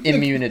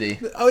immunity.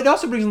 It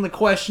also brings in the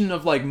question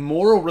of like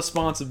moral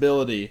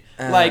responsibility.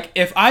 Like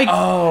if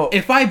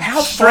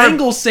I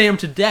strangle Sam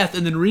to death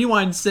and then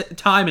rewind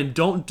time and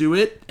don't do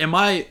it, am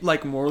I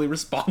like morally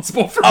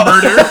responsible for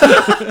murder?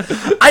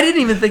 I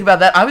didn't even think about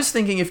that. I was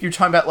thinking if you're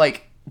talking about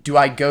like, do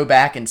I go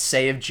back and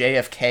save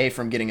JFK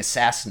from getting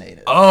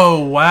assassinated?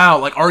 Oh, wow.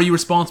 Like, are you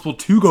responsible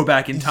to go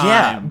back in time?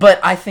 Yeah, but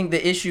I think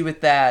the issue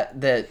with that,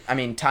 I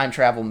mean, time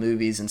travel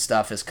movies and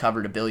stuff is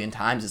covered a billion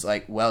times, is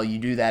like, well, you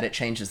do that, it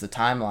changes the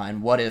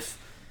timeline. What if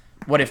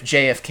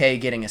JFK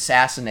getting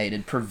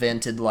assassanated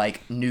prevented,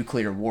 like,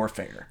 nuclear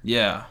warfare?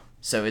 Yeah.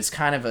 So it's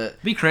kind of a...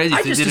 It'd be crazy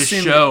if they did a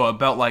show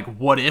about, like,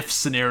 what-if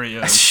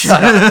scenarios.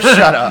 Shut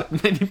up.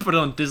 Maybe put it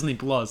on Disney+.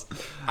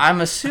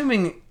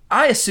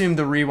 I assume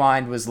the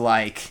rewind was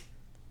like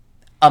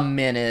a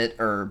minute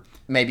or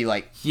maybe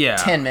like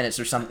 10 minutes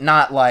or something.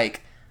 Not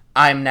like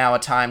I'm now a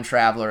time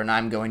traveler and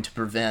I'm going to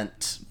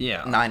prevent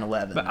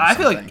 9/11. But I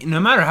feel like no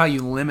matter how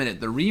you limit it,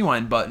 the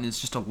rewind button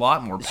is just a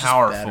lot more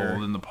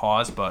powerful than the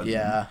pause button.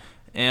 Yeah.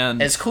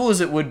 And as cool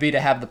as it would be to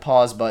have the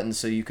pause button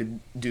so you could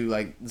do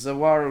like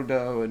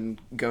Zawarudo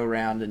and go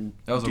around and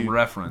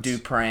do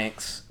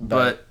pranks.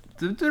 But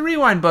the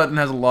rewind button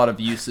has a lot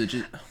of usage.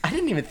 I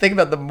didn't even think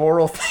about the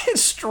moral thing.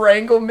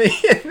 Strangle me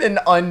and then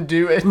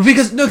undo it.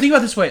 Because, no, think about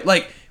it this way.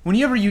 Like,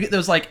 whenever you get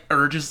those, like,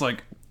 urges,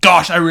 like,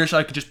 gosh, I wish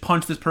I could just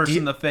punch this person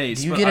in the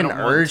face. Do you get an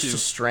urge to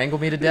strangle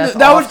me to death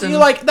that often?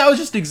 That was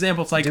just an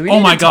example. It's like, oh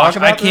my gosh,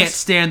 I can't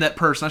stand that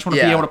person. I just want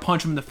to be able to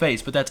punch him in the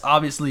face. But that's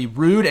obviously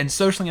rude and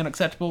socially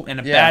unacceptable and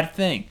a bad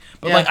thing.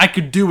 But, like, I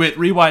could do it,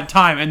 rewind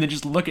time, and then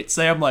just look at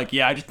Sam like,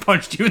 yeah, I just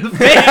punched you in the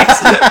face.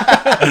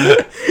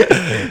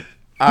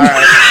 All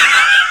right.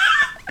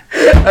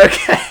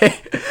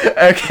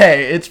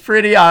 Okay, it's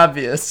pretty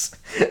obvious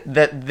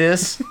that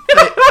this...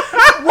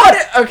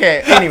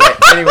 Okay, anyway.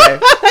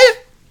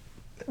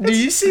 Do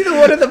you see the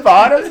one at the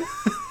bottom?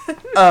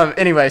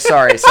 Anyway,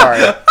 sorry.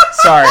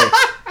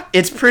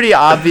 It's pretty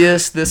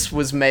obvious this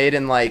was made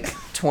in, like,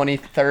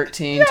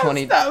 2013, I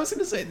was going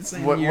to say the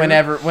same year.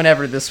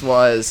 Whenever this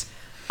was.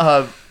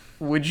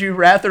 Would you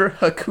rather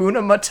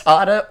Hakuna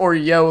Matata or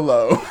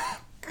YOLO?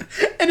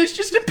 And it's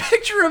just a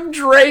picture of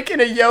Drake in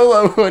a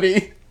YOLO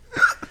hoodie.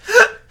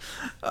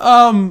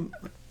 What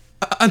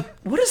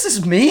does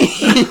this mean?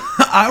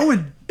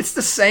 It's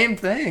the same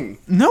thing.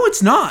 No,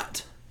 it's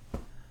not.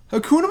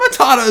 Hakuna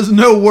Matata is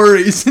no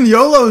worries, and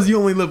YOLO is you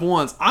only live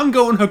once. I'm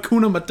going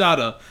Hakuna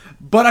Matata,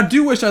 but I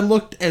do wish I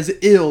looked as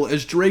ill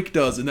as Drake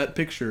does in that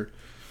picture.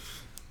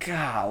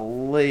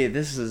 Golly,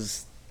 this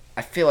is...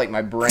 I feel like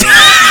my brain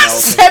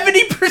is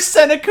melting.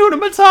 70% Hakuna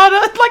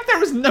Matata? Like, there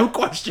was no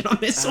question on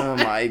this one. Oh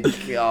my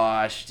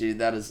gosh, dude,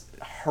 that is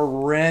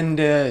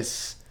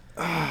horrendous.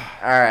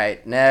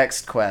 Alright,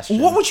 next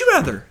question. What would you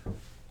rather?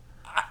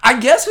 I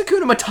guess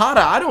Hakuna Matata.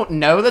 I don't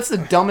know. That's the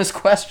dumbest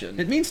question.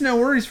 It means no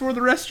worries for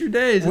the rest of your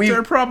days. It's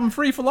our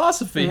problem-free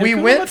philosophy. We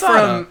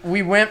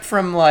went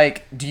from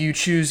like, do you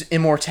choose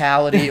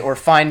immortality or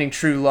finding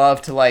true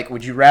love to like,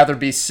 would you rather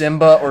be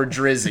Simba or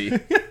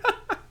Drizzy?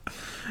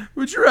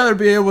 Would you rather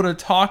be able to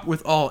talk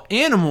with all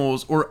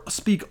animals or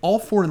speak all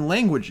foreign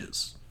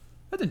languages?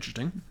 That's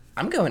interesting.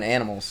 I'm going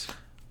animals.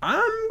 I'm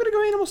going to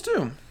go animals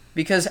too.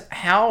 Because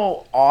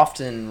how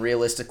often,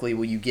 realistically,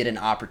 will you get an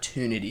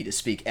opportunity to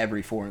speak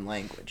every foreign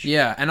language?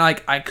 Yeah, and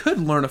I could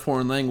learn a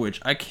foreign language.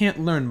 I can't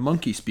learn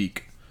monkey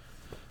speak.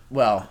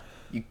 Well,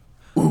 you...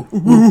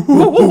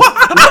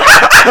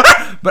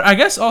 But I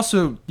guess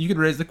also, you could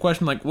raise the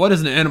question, like, what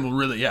does an animal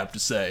really have to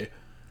say?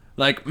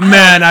 Like,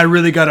 man, I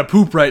really gotta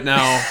poop right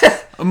now.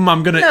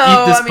 I'm gonna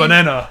eat this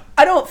banana.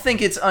 I don't think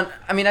it's I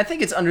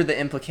think it's under the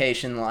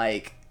implication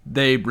like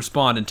they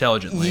respond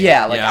intelligently.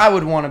 Yeah, like I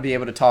would want to be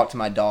able to talk to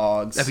my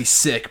dogs. That'd be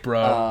sick,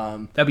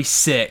 bro. That'd be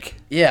sick.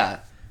 Yeah.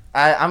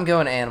 I'm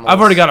going animals.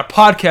 I've already got a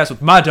podcast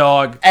with my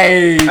dog.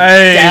 Hey, dap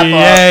up.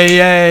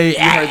 Hey.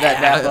 You heard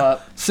that dap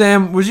up.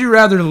 Sam, would you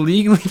rather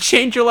legally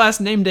change your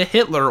last name to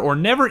Hitler or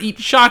never eat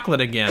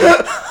chocolate again?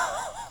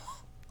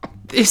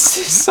 This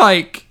is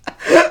like...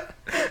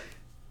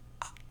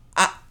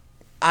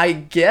 I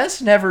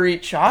guess never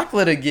eat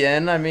chocolate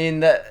again. I mean,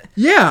 that...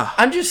 Yeah.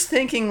 I'm just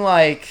thinking,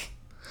 like...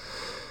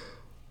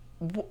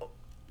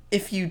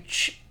 If you...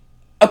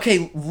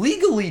 Okay,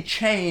 legally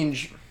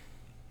change...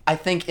 I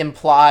think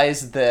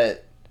implies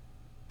that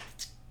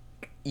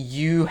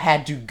you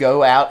had to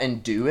go out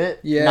and do it,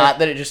 not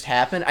that it just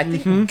happened. I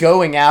think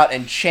going out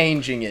and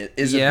changing it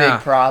is a big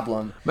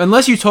problem.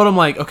 Unless you told them,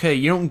 like, okay,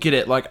 you don't get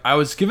it. Like, I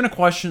was given a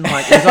question,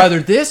 like, it's either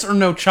this or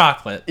no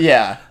chocolate.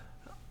 Yeah.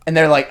 And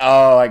they're like,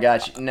 oh, I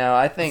got you. No,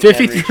 I think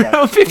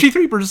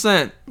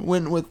 53%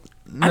 went with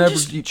never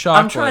eat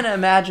chocolate. I'm trying to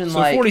imagine, so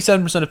like...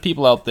 47% of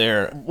people out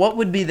there what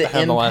would be the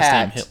have the last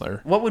name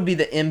Hitler. What would be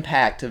the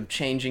impact of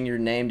changing your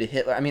name to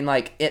Hitler? I mean,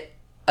 like,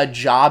 a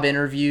job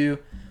interview,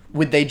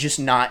 would they just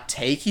not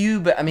take you?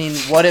 But, I mean,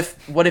 what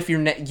if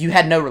you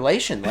had no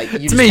relation? Like,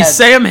 it's me,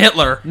 Sam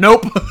Hitler.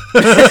 Nope.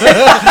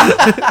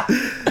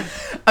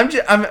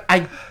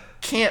 I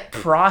can't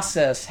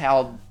process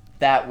how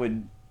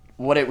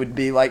what it would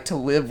be like to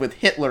live with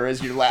Hitler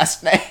as your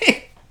last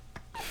name.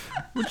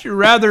 Would you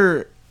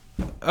rather...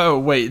 Oh,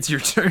 wait, it's your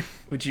turn.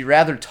 Would you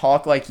rather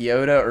talk like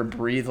Yoda or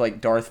breathe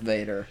like Darth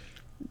Vader?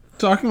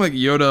 Talking like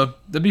Yoda,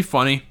 that'd be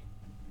funny.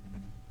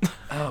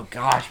 Oh,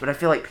 gosh, but I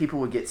feel like people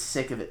would get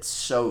sick of it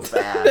so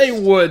fast. They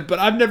would, but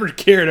I've never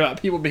cared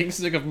about people being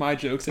sick of my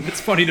jokes if it's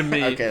funny to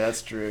me. Okay,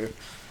 that's true.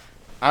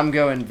 I'm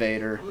going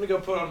Vader. I'm gonna go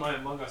put on my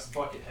Among Us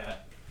bucket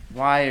hat.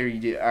 Why are you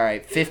doing...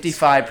 Alright,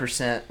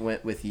 55%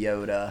 went with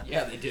Yoda.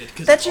 Yeah, they did,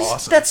 because it's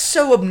awesome. That's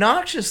so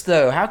obnoxious,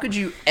 though. How could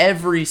you,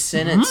 every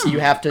sentence, you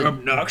have to...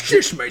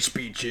 Obnoxious, my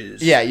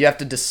speeches. Yeah, you have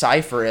to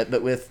decipher it,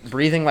 but with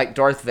breathing like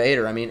Darth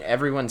Vader, I mean,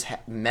 everyone's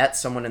met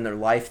someone in their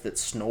life that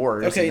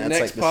snores. Okay, and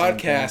that's next like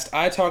podcast,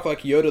 I talk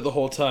like Yoda the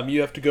whole time.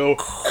 You have to go...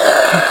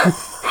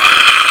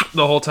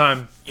 the whole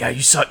time. Yeah,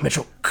 you suck,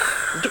 Mitchell.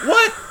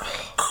 What?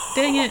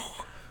 Dang it.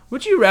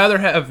 Would you rather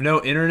have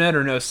no internet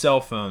or no cell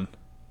phone?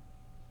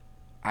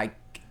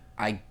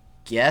 I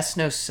guess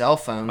no cell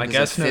phone. I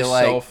guess no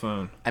cell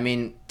phone. I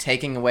mean,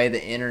 taking away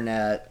the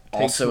internet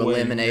also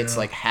eliminates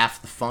like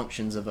half the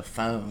functions of a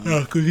phone. Yeah,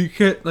 because you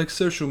can't, like,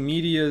 social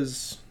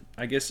media's,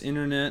 I guess,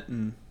 internet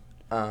and...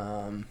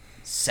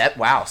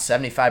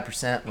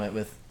 75% went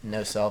with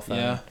no cell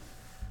phone.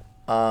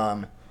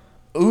 Yeah.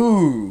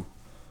 Ooh.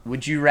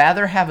 Would you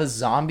rather have a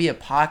zombie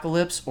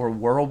apocalypse or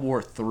World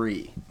War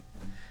III?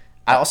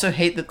 I also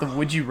hate that the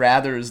would you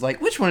rather is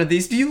like, which one of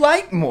these do you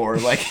like more?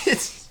 Like,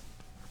 it's...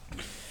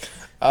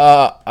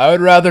 I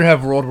would rather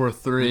have World War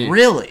III.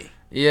 Really?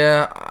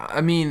 Yeah,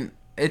 I mean,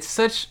 it's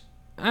such...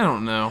 I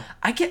don't know.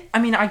 I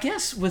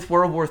guess with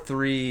World War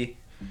III...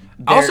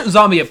 Also,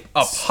 zombie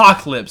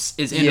apocalypse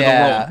is into the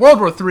world.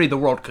 World War III, the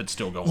world could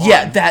still go on.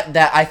 Yeah,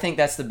 that I think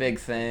that's the big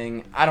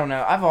thing. I don't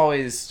know. I've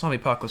always... Zombie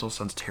apocalypse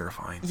also sounds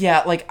terrifying.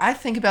 Yeah, like, I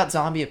think about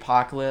zombie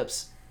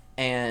apocalypse,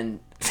 and...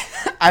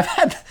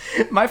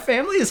 My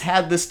family has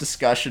had this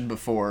discussion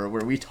before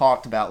where we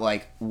talked about,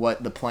 like,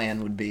 what the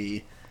plan would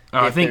be.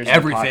 Oh, I think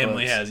every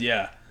family has,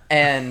 yeah.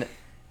 And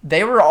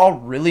they were all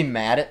really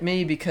mad at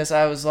me because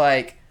I was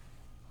like,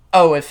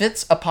 oh, if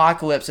it's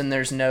apocalypse and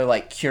there's no,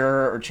 like,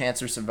 cure or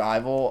chance of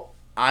survival,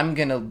 I'm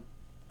going to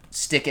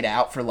stick it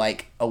out for,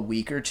 like, a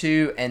week or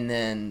two and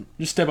then...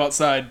 Just step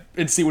outside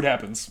and see what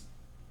happens.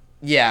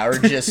 Yeah, or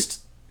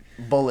just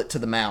bullet to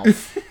the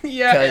mouth.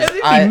 Yeah,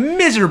 it'd be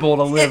miserable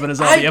to live in a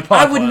zombie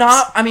apocalypse. I would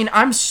not... I mean,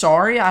 I'm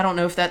sorry. I don't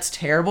know if that's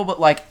terrible, but,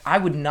 like, I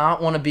would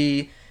not want to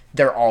be...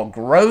 They're all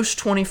gross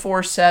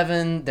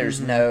 24/7. There's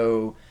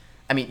no...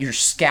 I mean, you're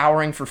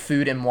scouring for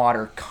food and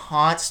water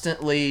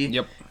constantly.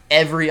 Yep.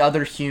 Every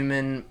other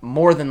human,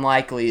 more than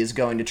likely, is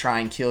going to try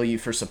and kill you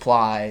for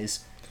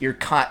supplies. You're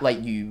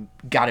you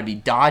got to be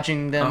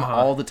dodging them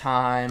all the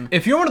time.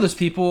 If you're one of those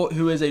people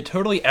who is a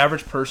totally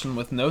average person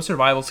with no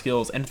survival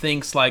skills and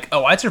thinks like,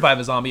 oh, I'd survive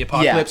a zombie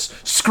apocalypse,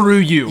 screw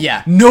you.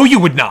 Yeah. No, you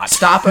would not.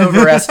 Stop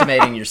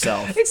overestimating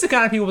yourself. It's the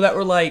kind of people that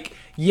were like,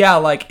 yeah,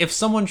 like, if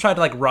someone tried to,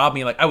 like, rob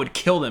me, like, I would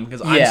kill them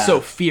because I'm so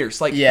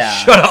fierce. Like,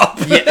 shut up.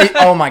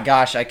 Oh, my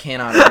gosh, I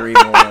cannot agree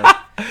more.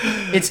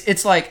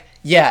 It's like,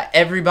 yeah,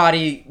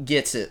 everybody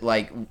gets it.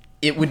 Like,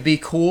 it would be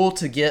cool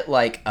to get,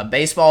 like, a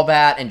baseball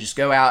bat and just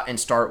go out and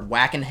start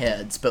whacking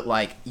heads. But,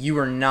 like, you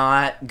are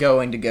not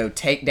going to go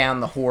take down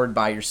the horde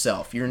by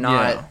yourself. You're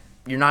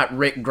not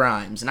Rick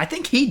Grimes. And I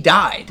think he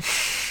died.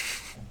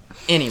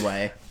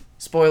 Anyway...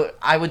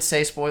 I would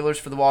say spoilers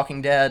for The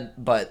Walking Dead,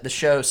 but the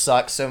show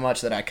sucks so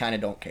much that I kind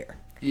of don't care.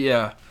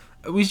 Yeah.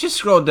 We just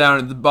scrolled down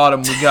at the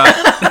bottom. We got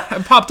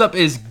it popped up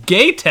is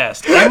gay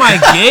test. Am I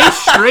gay,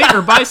 straight,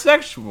 or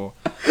bisexual?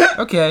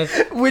 Okay.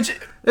 Which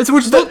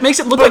Which makes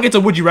it look like it's a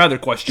would you rather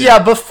question. Yeah,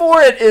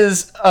 before it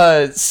is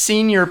a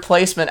senior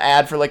placement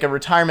ad for like a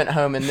retirement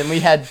home, and then we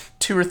had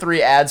 2 or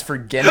 3 ads for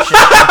Genshin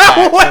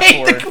Impact.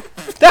 Wait,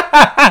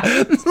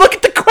 look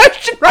at the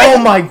question right. Oh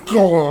my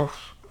god.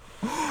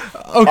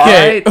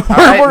 Okay, all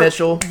right,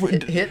 Mitchell,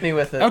 hit me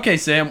with it. Okay,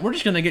 Sam, we're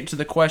just gonna get to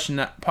the question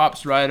that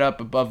pops right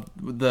up above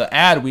the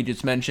ad we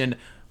just mentioned.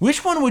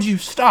 Which one would you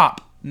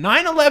stop,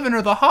 9/11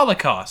 or the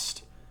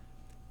Holocaust?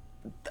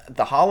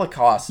 The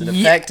Holocaust, it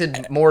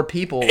affected more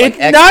people. Like,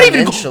 it's not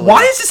even.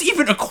 Why is this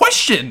even a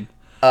question?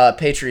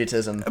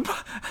 Patriotism.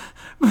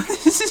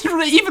 This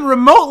isn't even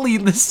remotely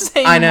the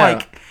same.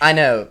 I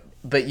know,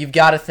 but you've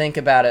got to think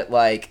about it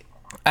like.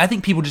 I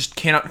think people just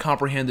cannot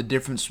comprehend the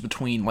difference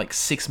between like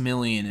 6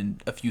 million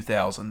and a few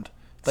thousand.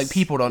 Like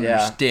people don't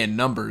understand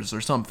numbers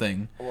or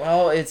something.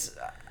 Well,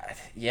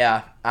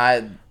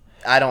 I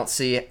don't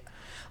see.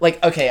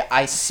 Like, okay,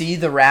 I see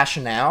the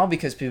rationale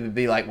because people would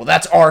be like, well,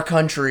 that's our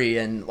country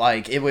and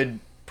like it would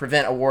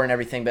prevent a war and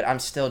everything. But I'm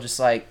still just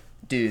like,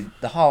 dude,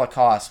 the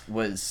Holocaust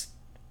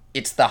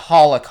it's the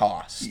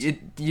Holocaust.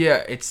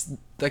 It's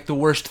like the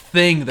worst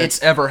thing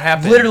that's ever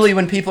happened. Literally,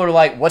 when people are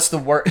like, who's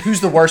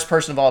the worst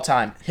person of all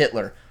time?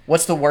 Hitler.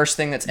 What's the worst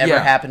thing that's ever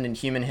happened in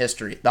human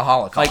history? The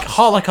Holocaust. Like,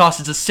 Holocaust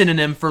is a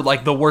synonym for,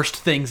 like, the worst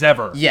things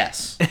ever.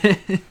 Yes.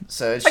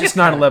 So it's I guess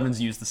 9/11's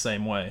used the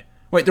same way.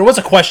 Wait, there was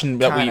a question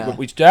that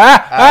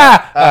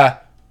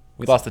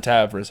we lost the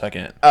tab for a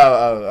second.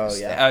 Oh,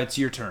 yeah. It's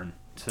your turn.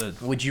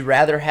 Would you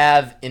rather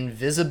have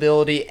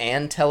invisibility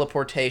and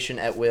teleportation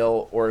at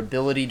will, or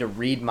ability to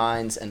read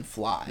minds and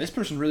fly? This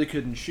person really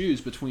couldn't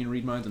choose between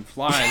read minds and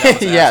fly. That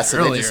was asked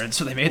earlier, and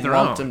so they made their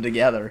own. Lumped them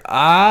together.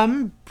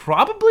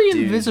 Probably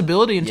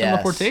invisibility and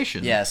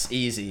teleportation. Yes,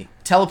 easy.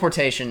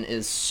 Teleportation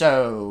is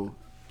so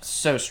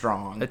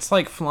strong. It's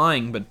like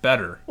flying, but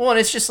better. Well, and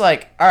it's just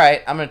like, all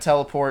right, I'm gonna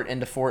teleport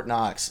into Fort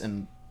Knox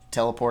and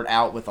teleport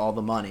out with all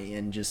the money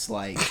and just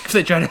like if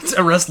they try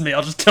to arrest me,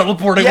 I'll just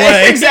teleport away.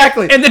 Yeah,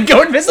 exactly. And then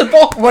go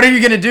invisible. What are you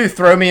gonna do?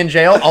 Throw me in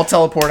jail? I'll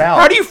teleport out.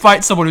 How do you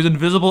fight someone who's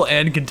invisible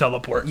and can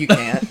teleport? You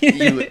can't.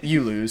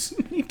 You lose.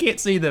 You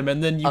can't see them,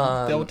 and then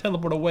they'll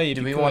teleport away.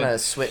 Do we want to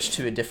switch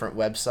to a different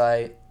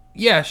website?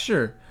 Yeah,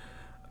 sure.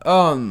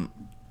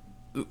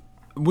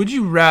 Would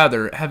you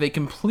rather have a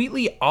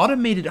completely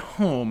automated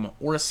home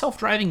or a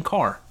self-driving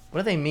car? What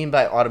do they mean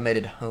by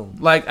automated home?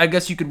 Like, I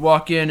guess you could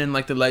walk in and,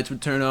 like, the lights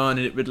would turn on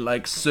and it would,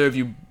 like, serve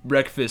you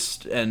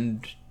breakfast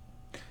and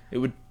it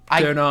would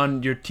turn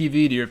on your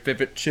TV to your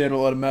favorite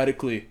channel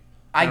automatically.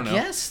 I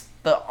guess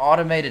the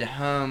automated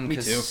home,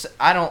 because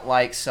I don't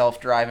like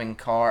self-driving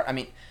car. I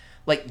mean,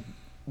 like,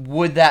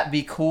 would that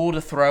be cool to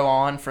throw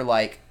on for,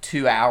 like,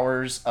 2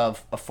 hours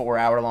of a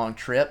 4-hour-long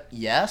trip?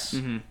 Yes.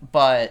 Mm-hmm.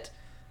 But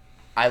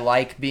I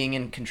like being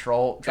in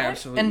control.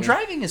 Absolutely. And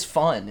driving is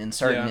fun in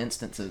certain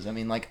instances. I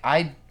mean, like,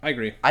 I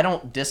agree. I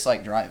don't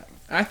dislike driving.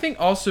 I think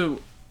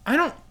also, I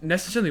don't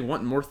necessarily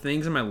want more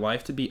things in my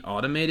life to be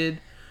automated.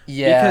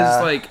 Yeah.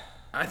 Because, like,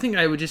 I think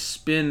I would just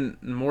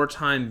spend more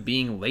time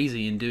being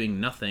lazy and doing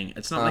nothing.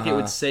 It's not like it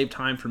would save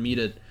time for me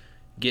to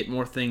get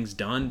more things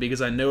done,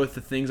 because I know with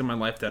the things in my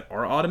life that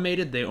are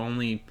automated, they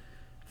only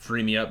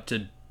free me up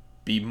to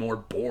be more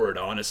bored,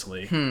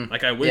 honestly.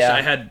 Like, I wish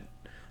I had...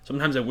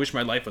 Sometimes I wish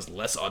my life was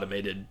less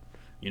automated,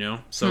 you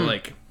know? So,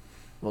 like...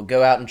 Well,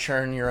 go out and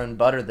churn your own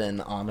butter then,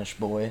 Amish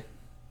boy.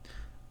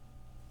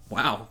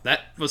 Wow,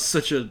 that was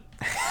such a...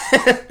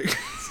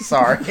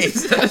 Sorry.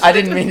 I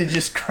didn't mean to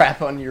just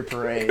crap on your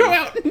parade. Go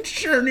out and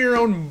churn your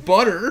own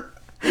butter.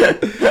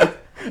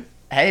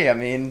 Hey, I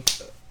mean,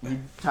 you're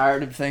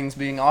tired of things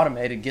being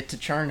automated. Get to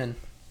churning.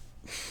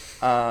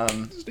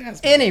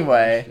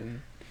 Anyway,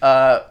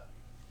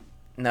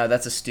 no,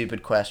 that's a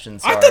stupid question.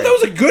 Sorry. I thought that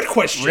was a good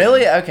question.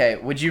 Really? Okay.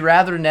 Would you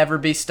rather never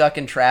be stuck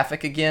in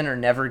traffic again or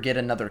never get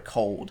another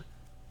cold?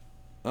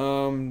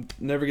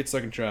 Never get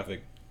stuck in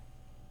traffic.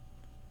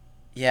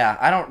 Yeah,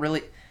 I don't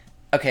really...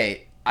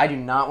 Okay, I do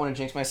not want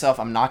to jinx myself.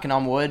 I'm knocking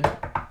on wood.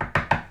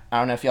 I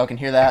don't know if y'all can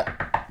hear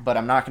that, but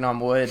I'm knocking on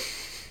wood.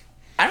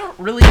 I don't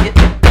really get...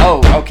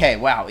 Oh, okay,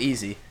 wow,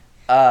 easy.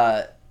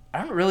 I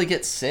don't really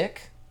get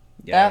sick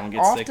I don't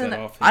get sick that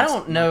often. I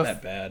don't know if...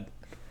 that bad.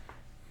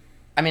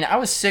 I mean, I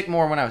was sick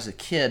more when I was a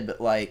kid,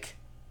 but, like,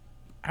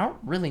 I don't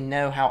really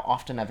know how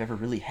often I've ever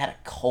really had a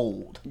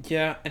cold.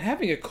 Yeah, and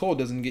having a cold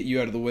doesn't get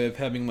you out of the way of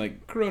having,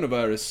 like,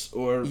 coronavirus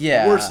or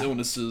worse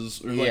illnesses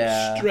or, like,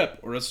 strep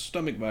or a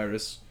stomach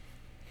virus.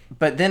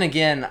 But then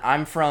again,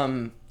 I'm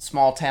from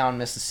small town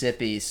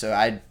Mississippi, so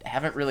I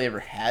haven't really ever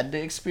had to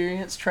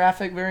experience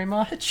traffic very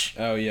much.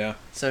 Oh, yeah.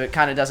 So it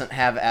kind of doesn't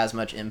have as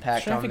much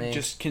impact on me. Traffic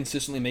just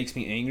consistently makes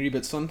me angry,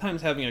 but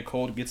sometimes having a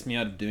cold gets me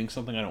out of doing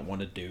something I don't want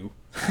to do.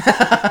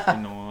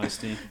 In all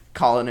honesty.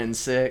 Calling in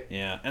sick.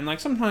 Yeah, and, like,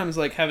 sometimes,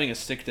 like, having a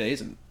sick day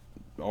isn't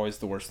always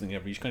the worst thing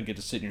ever. You just kind of get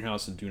to sit in your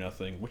house and do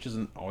nothing, which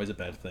isn't always a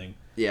bad thing.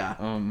 Yeah.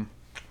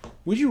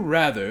 Would you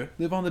rather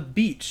live on the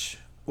beach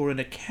or in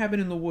a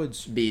cabin in the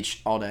woods?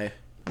 Beach all day.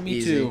 Me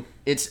Easy. too.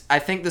 I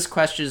think this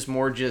question is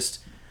more just,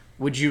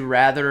 would you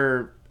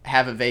rather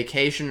have a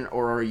vacation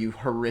or are you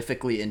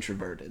horrifically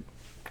introverted?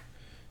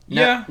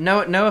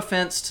 No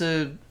offense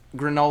to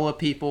granola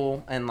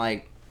people and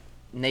like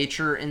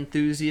nature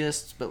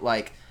enthusiasts, but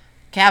like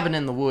cabin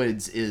in the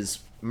woods is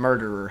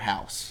murderer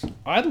house.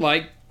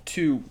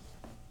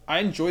 I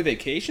enjoy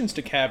vacations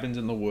to cabins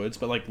in the woods,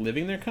 but like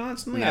living there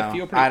constantly, No, I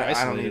feel pretty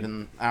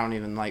isolated. I don't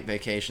even like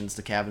vacations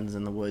to cabins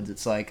in the woods.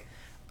 It's like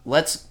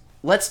let's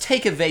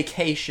take a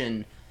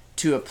vacation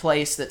to a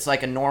place that's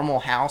like a normal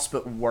house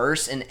but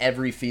worse in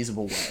every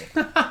feasible way.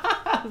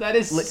 That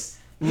is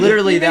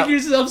literally you make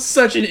yourself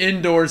such an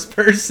indoors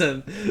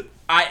person.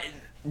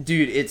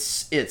 Dude, it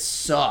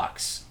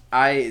sucks.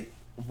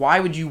 Why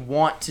would you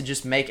want to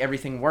just make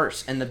everything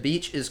worse? And the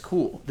beach is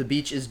cool. The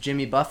beach is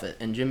Jimmy Buffett,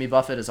 and Jimmy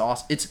Buffett is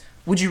awesome.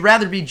 Would you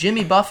rather be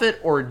Jimmy Buffett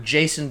or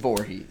Jason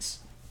Voorhees?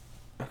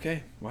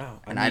 Okay, wow.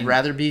 I'd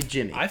rather be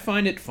Jimmy. I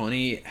find it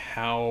funny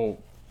how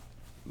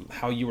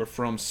you were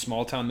from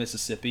small town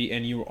Mississippi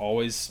and you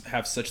always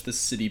have such the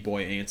city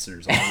boy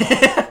answers on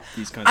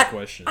these kinds of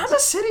questions. I'm a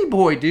city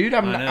boy, dude.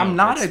 I'm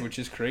not which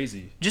is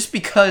crazy. Just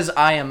because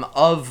I am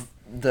of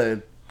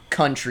the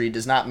country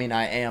does not mean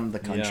I am the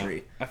country.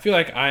 Yeah. I feel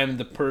like I am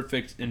the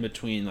perfect in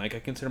between. Like I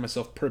consider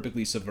myself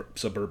perfectly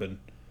suburban.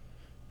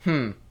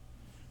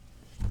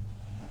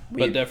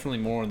 But definitely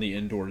more on the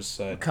indoors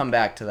side. Come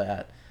back to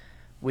that.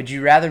 Would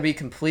you rather be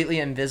completely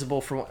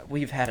invisible for...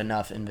 We've had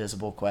enough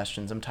invisible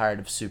questions. I'm tired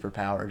of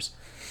superpowers.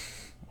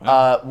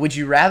 Wow. Would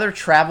you rather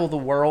travel the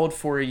world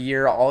for a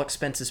year, all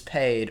expenses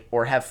paid,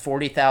 or have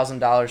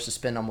 $40,000 to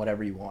spend on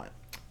whatever you want?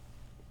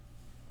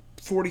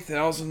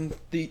 40,000.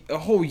 A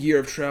whole year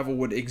of travel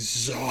would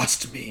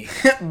exhaust me.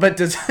 But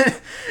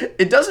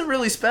it doesn't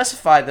really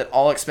specify that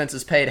all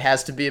expenses paid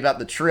has to be about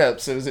the trip.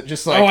 So is it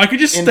just like... Oh, I could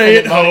just stay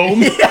at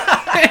home. Yeah.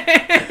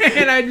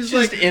 And I just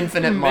like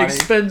infinite money.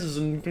 Expenses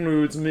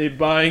includes me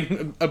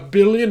buying $1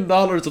 billion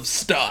of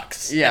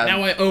stocks. Yeah.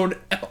 And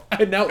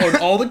I now own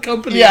all the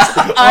companies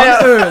on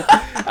Earth.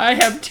 I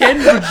have 10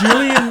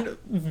 bajillion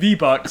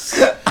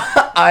V-Bucks.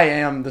 I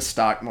am the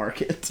stock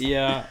market.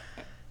 Yeah.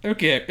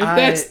 Okay.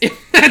 If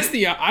that's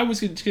the I was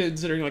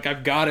considering like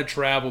I've got to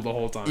travel the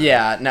whole time.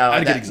 Yeah. No.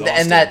 I'd get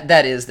exhausted. And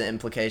that is the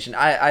implication.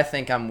 I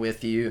think I'm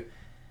with you.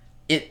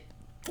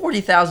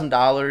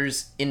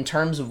 $40,000 in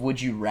terms of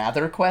would you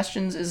rather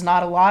questions is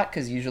not a lot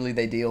because usually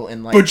they deal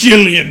in like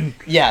bajillion.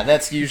 Yeah,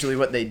 that's usually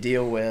what they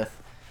deal with.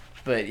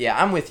 But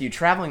yeah, I'm with you.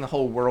 Traveling the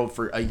whole world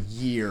for a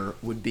year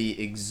would be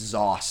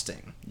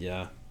exhausting.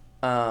 Yeah.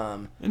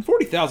 And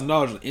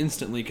 $40,000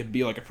 instantly could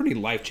be like a pretty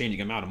life-changing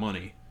amount of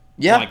money.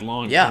 Yeah. Like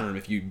long term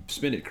if you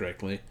spend it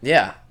correctly.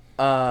 Yeah.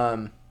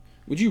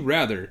 Would you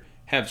rather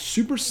have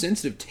super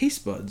sensitive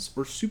taste buds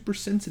or super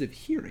sensitive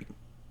hearing?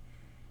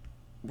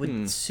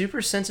 Would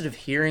super sensitive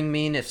hearing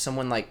mean if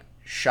someone like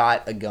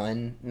shot a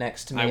gun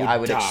next to me, I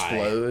would die.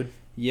 Explode?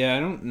 Yeah,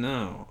 I don't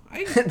know.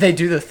 They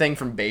do the thing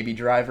from Baby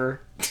Driver.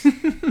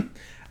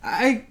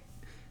 I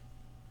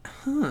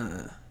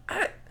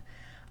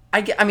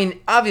mean,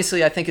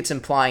 obviously, I think it's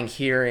implying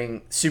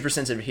super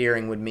sensitive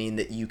hearing would mean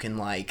that you can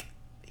like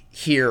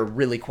hear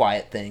really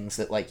quiet things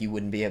that like you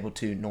wouldn't be able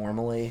to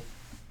normally.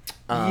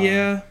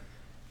 Yeah.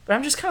 But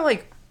I'm just kind of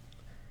like,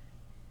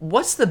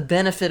 what's the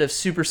benefit of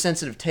super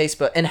sensitive taste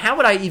bud? And how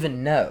would I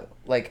even know?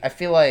 Like, I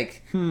feel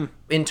like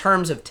in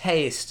terms of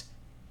taste,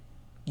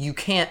 you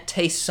can't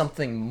taste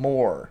something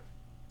more.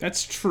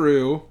 That's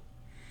true.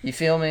 You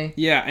feel me?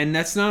 Yeah, and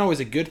that's not always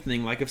a good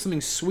thing. Like, if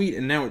something's sweet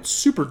and now it's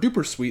super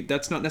duper sweet,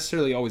 that's not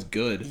necessarily always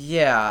good.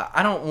 Yeah,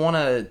 I don't want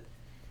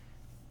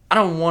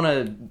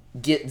to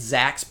get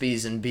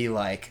Zaxby's and be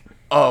like,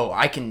 oh,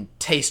 I can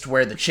taste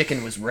where the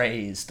chicken was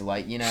raised,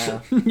 like, you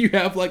know. You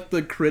have like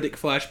the critic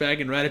flashback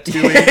in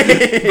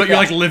Ratatouille, but you're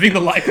like living the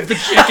life of the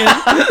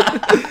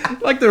chicken.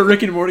 Like the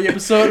Rick and Morty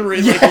episode where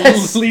he like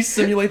literally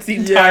simulates the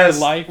entire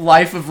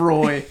life of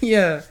Roy.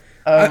 Yeah.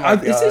 Oh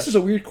this is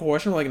a weird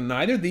question. Like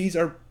neither of these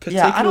are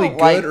particularly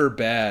good or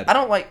bad. I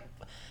don't like.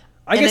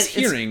 I guess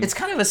hearing. It's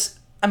kind of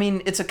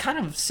it's a kind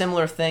of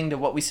similar thing to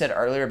what we said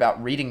earlier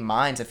about reading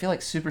minds. I feel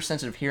like super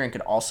sensitive hearing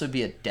could also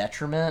be a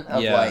detriment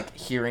of like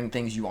hearing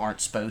things you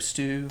aren't supposed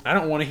to. I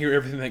don't want to hear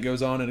everything that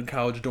goes on in a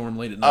college dorm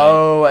late at night.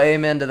 Oh,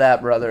 amen to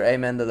that, brother.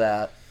 Amen to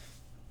that.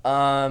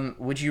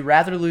 Would you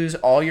rather lose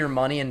all your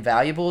money and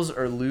valuables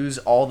or lose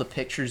all the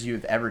pictures you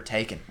have ever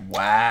taken?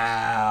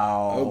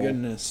 Wow. Oh,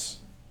 goodness.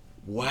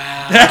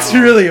 Wow. That's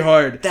really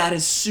hard. That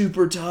is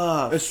super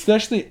tough.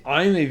 Especially,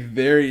 I'm a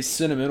very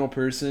sentimental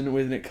person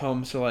when it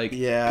comes to, like,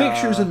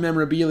 pictures and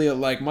memorabilia.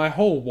 Like, my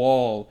whole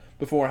wall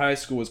before high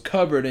school was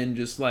covered in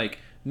just, like,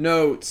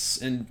 notes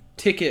and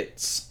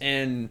tickets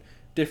and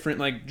different,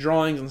 like,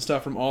 drawings and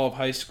stuff from all of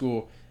high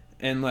school.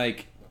 And,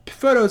 like,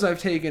 photos I've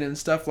taken and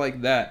stuff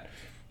like that.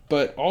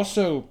 But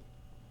also,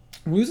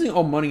 losing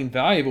all money and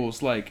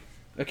valuables, like,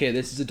 okay,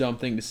 this is a dumb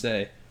thing to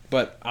say,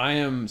 but I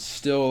am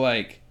still,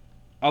 like,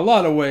 a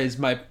lot of ways,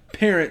 my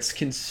parents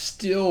can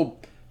still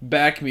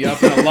back me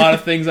up in a lot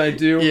of things I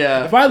do.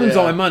 Yeah. If I lose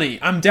all my money,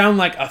 I'm down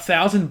like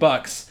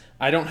 $1,000.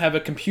 I don't have a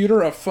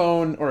computer, a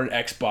phone, or an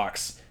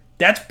Xbox.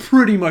 That's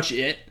pretty much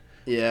it.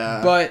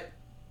 Yeah. But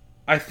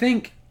I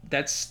think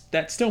that's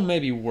still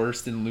maybe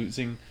worse than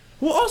losing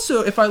Well,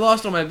 also, if I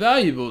lost all my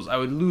valuables, I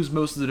would lose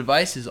most of the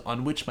devices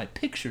on which my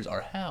pictures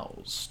are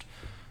housed.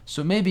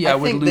 So maybe I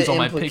would lose all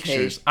my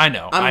pictures. I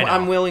know.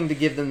 I'm willing to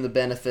give them the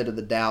benefit of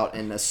the doubt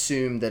and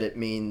assume that it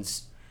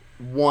means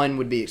one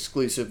would be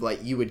exclusive,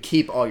 like you would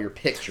keep all your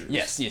pictures.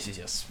 Yes.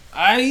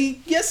 I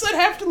guess I'd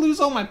have to lose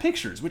all my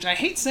pictures, which I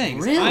hate saying.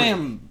 Really? I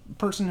am a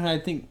person who I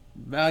think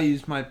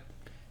values my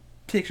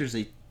pictures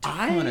a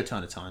ton.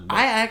 But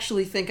I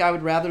actually think I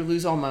would rather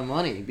lose all my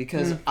money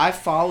because I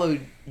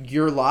followed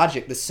your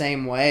logic the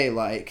same way.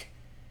 Like,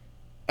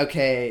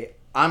 okay,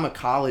 I'm a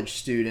college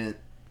student.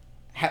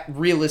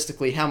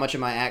 Realistically, how much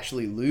am I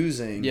actually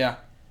losing? Yeah.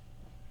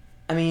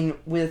 I mean,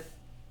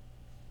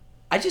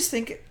 I just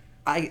think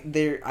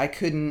I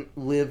couldn't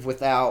live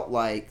without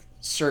like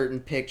certain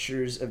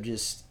pictures of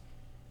just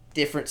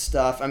different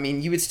stuff. I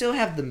mean, you would still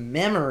have the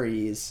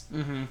memories,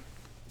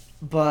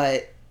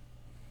 but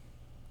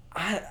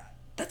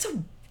that's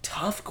a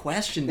tough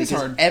question because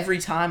hard. Every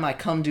time I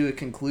come to a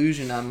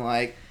conclusion, I'm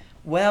like,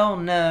 well,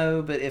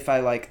 no, but if I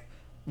like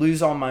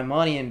lose all my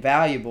money and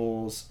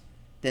valuables,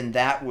 then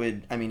that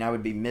would, I mean, I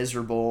would be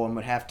miserable and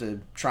would have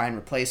to try and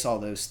replace all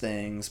those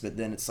things. But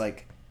then it's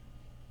like,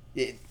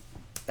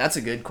 that's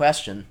a good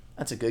question.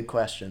 That's a good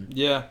question.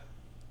 Yeah.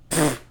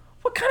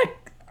 What kind of...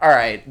 All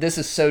right, this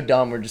is so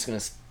dumb. We're just going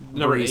to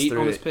breeze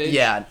through on this it. page?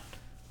 Yeah.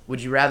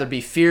 Would you rather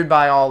be feared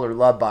by all or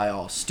loved by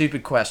all?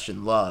 Stupid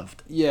question.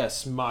 Loved.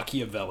 Yes,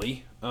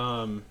 Machiavelli.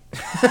 Do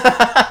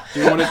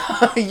you want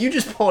to... You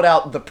just pulled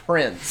out The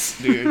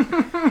Prince, dude.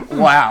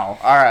 Wow.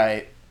 All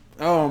right.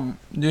 Do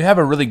you have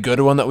a really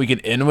good one that we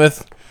could end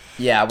with?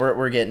 Yeah,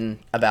 we're getting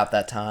about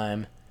that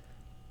time.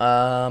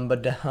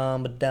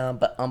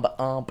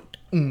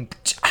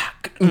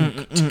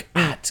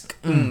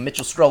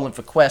 Mitchell scrolling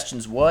for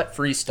questions. What?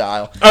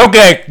 Freestyle.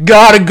 Okay,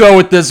 gotta go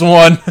with this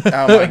one.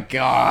 Oh my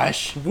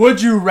gosh.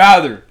 Would you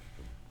rather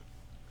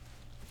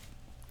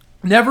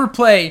never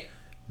play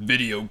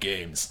video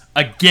games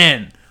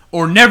again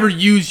or never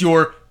use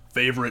your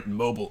favorite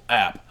mobile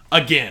app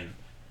again?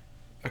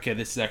 Okay,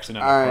 this is actually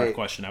not a hard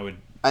question.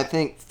 I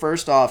think,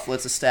 first off,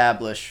 let's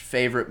establish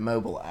favorite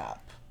mobile app.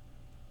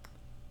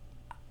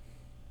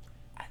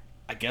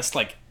 I guess,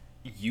 like,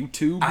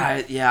 YouTube?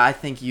 I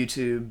think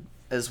YouTube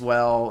as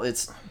well.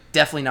 It's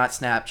definitely not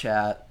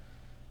Snapchat.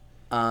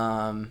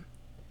 But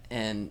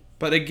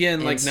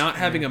again, like, not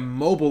having a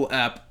mobile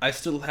app, I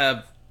still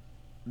have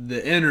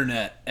the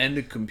internet and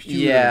a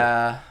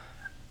computer.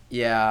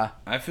 Yeah.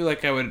 I feel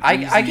like I would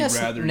I guess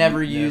rather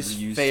never use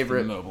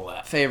favorite mobile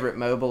app. Favorite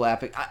mobile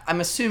app.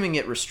 I'm assuming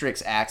it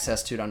restricts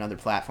access to it on other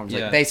platforms.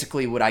 Yeah. Like,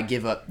 basically, would I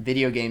give up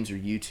video games or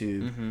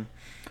YouTube? Mm-hmm.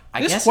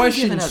 This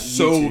question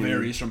so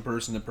varies from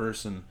person to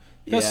person.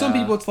 Because some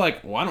people it's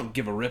like, well, I don't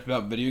give a rip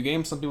about video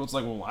games. Some people it's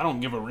like, well, I don't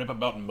give a rip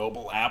about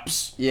mobile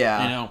apps.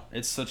 Yeah. You know,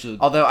 it's such a...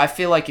 Although I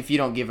feel like if you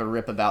don't give a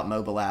rip about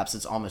mobile apps,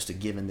 it's almost a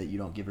given that you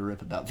don't give a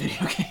rip about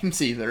video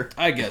games either.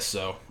 I guess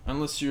so.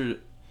 Unless you're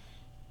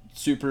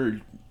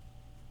super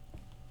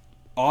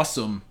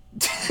awesome.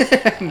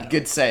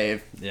 Good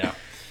save. Yeah.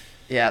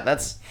 Yeah,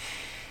 that's...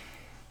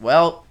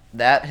 Well,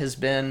 that has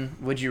been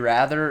Would You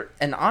Rather.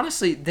 And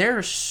honestly, there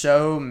are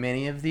so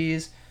many of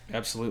these.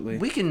 Absolutely.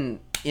 We can,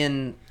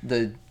 in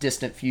the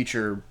distant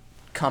future,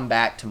 come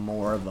back to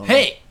more of them.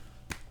 Hey!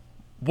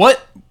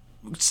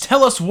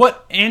 Tell us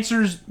what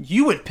answers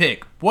you would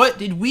pick. What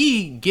did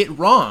we get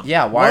wrong?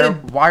 Yeah,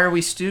 why are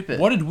we stupid?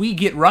 What did we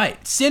get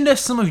right? Send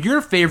us some of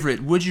your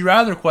favorite Would You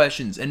Rather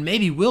questions, and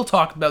maybe we'll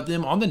talk about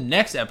them on the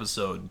next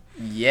episode.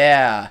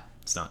 Yeah.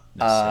 It's not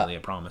necessarily a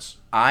promise.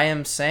 I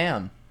am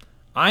Sam.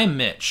 I'm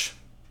Mitch.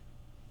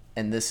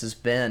 And this has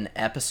been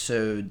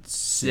episode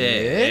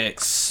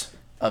 6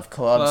 of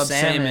Club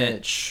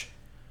Sandwich.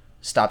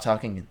 Stop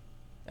talking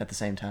at the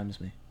same time as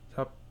me.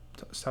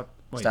 Stop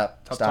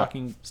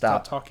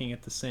talking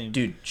at the same.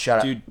 Dude, shut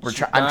up. Dude,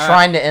 I'm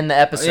trying to end the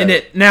episode. End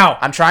it now.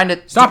 I'm trying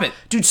to stop it.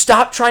 Dude,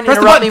 stop trying to press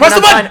interrupt me. Press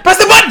the button. Press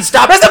the button.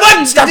 Stop. Press the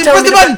button. Stop. Press the button.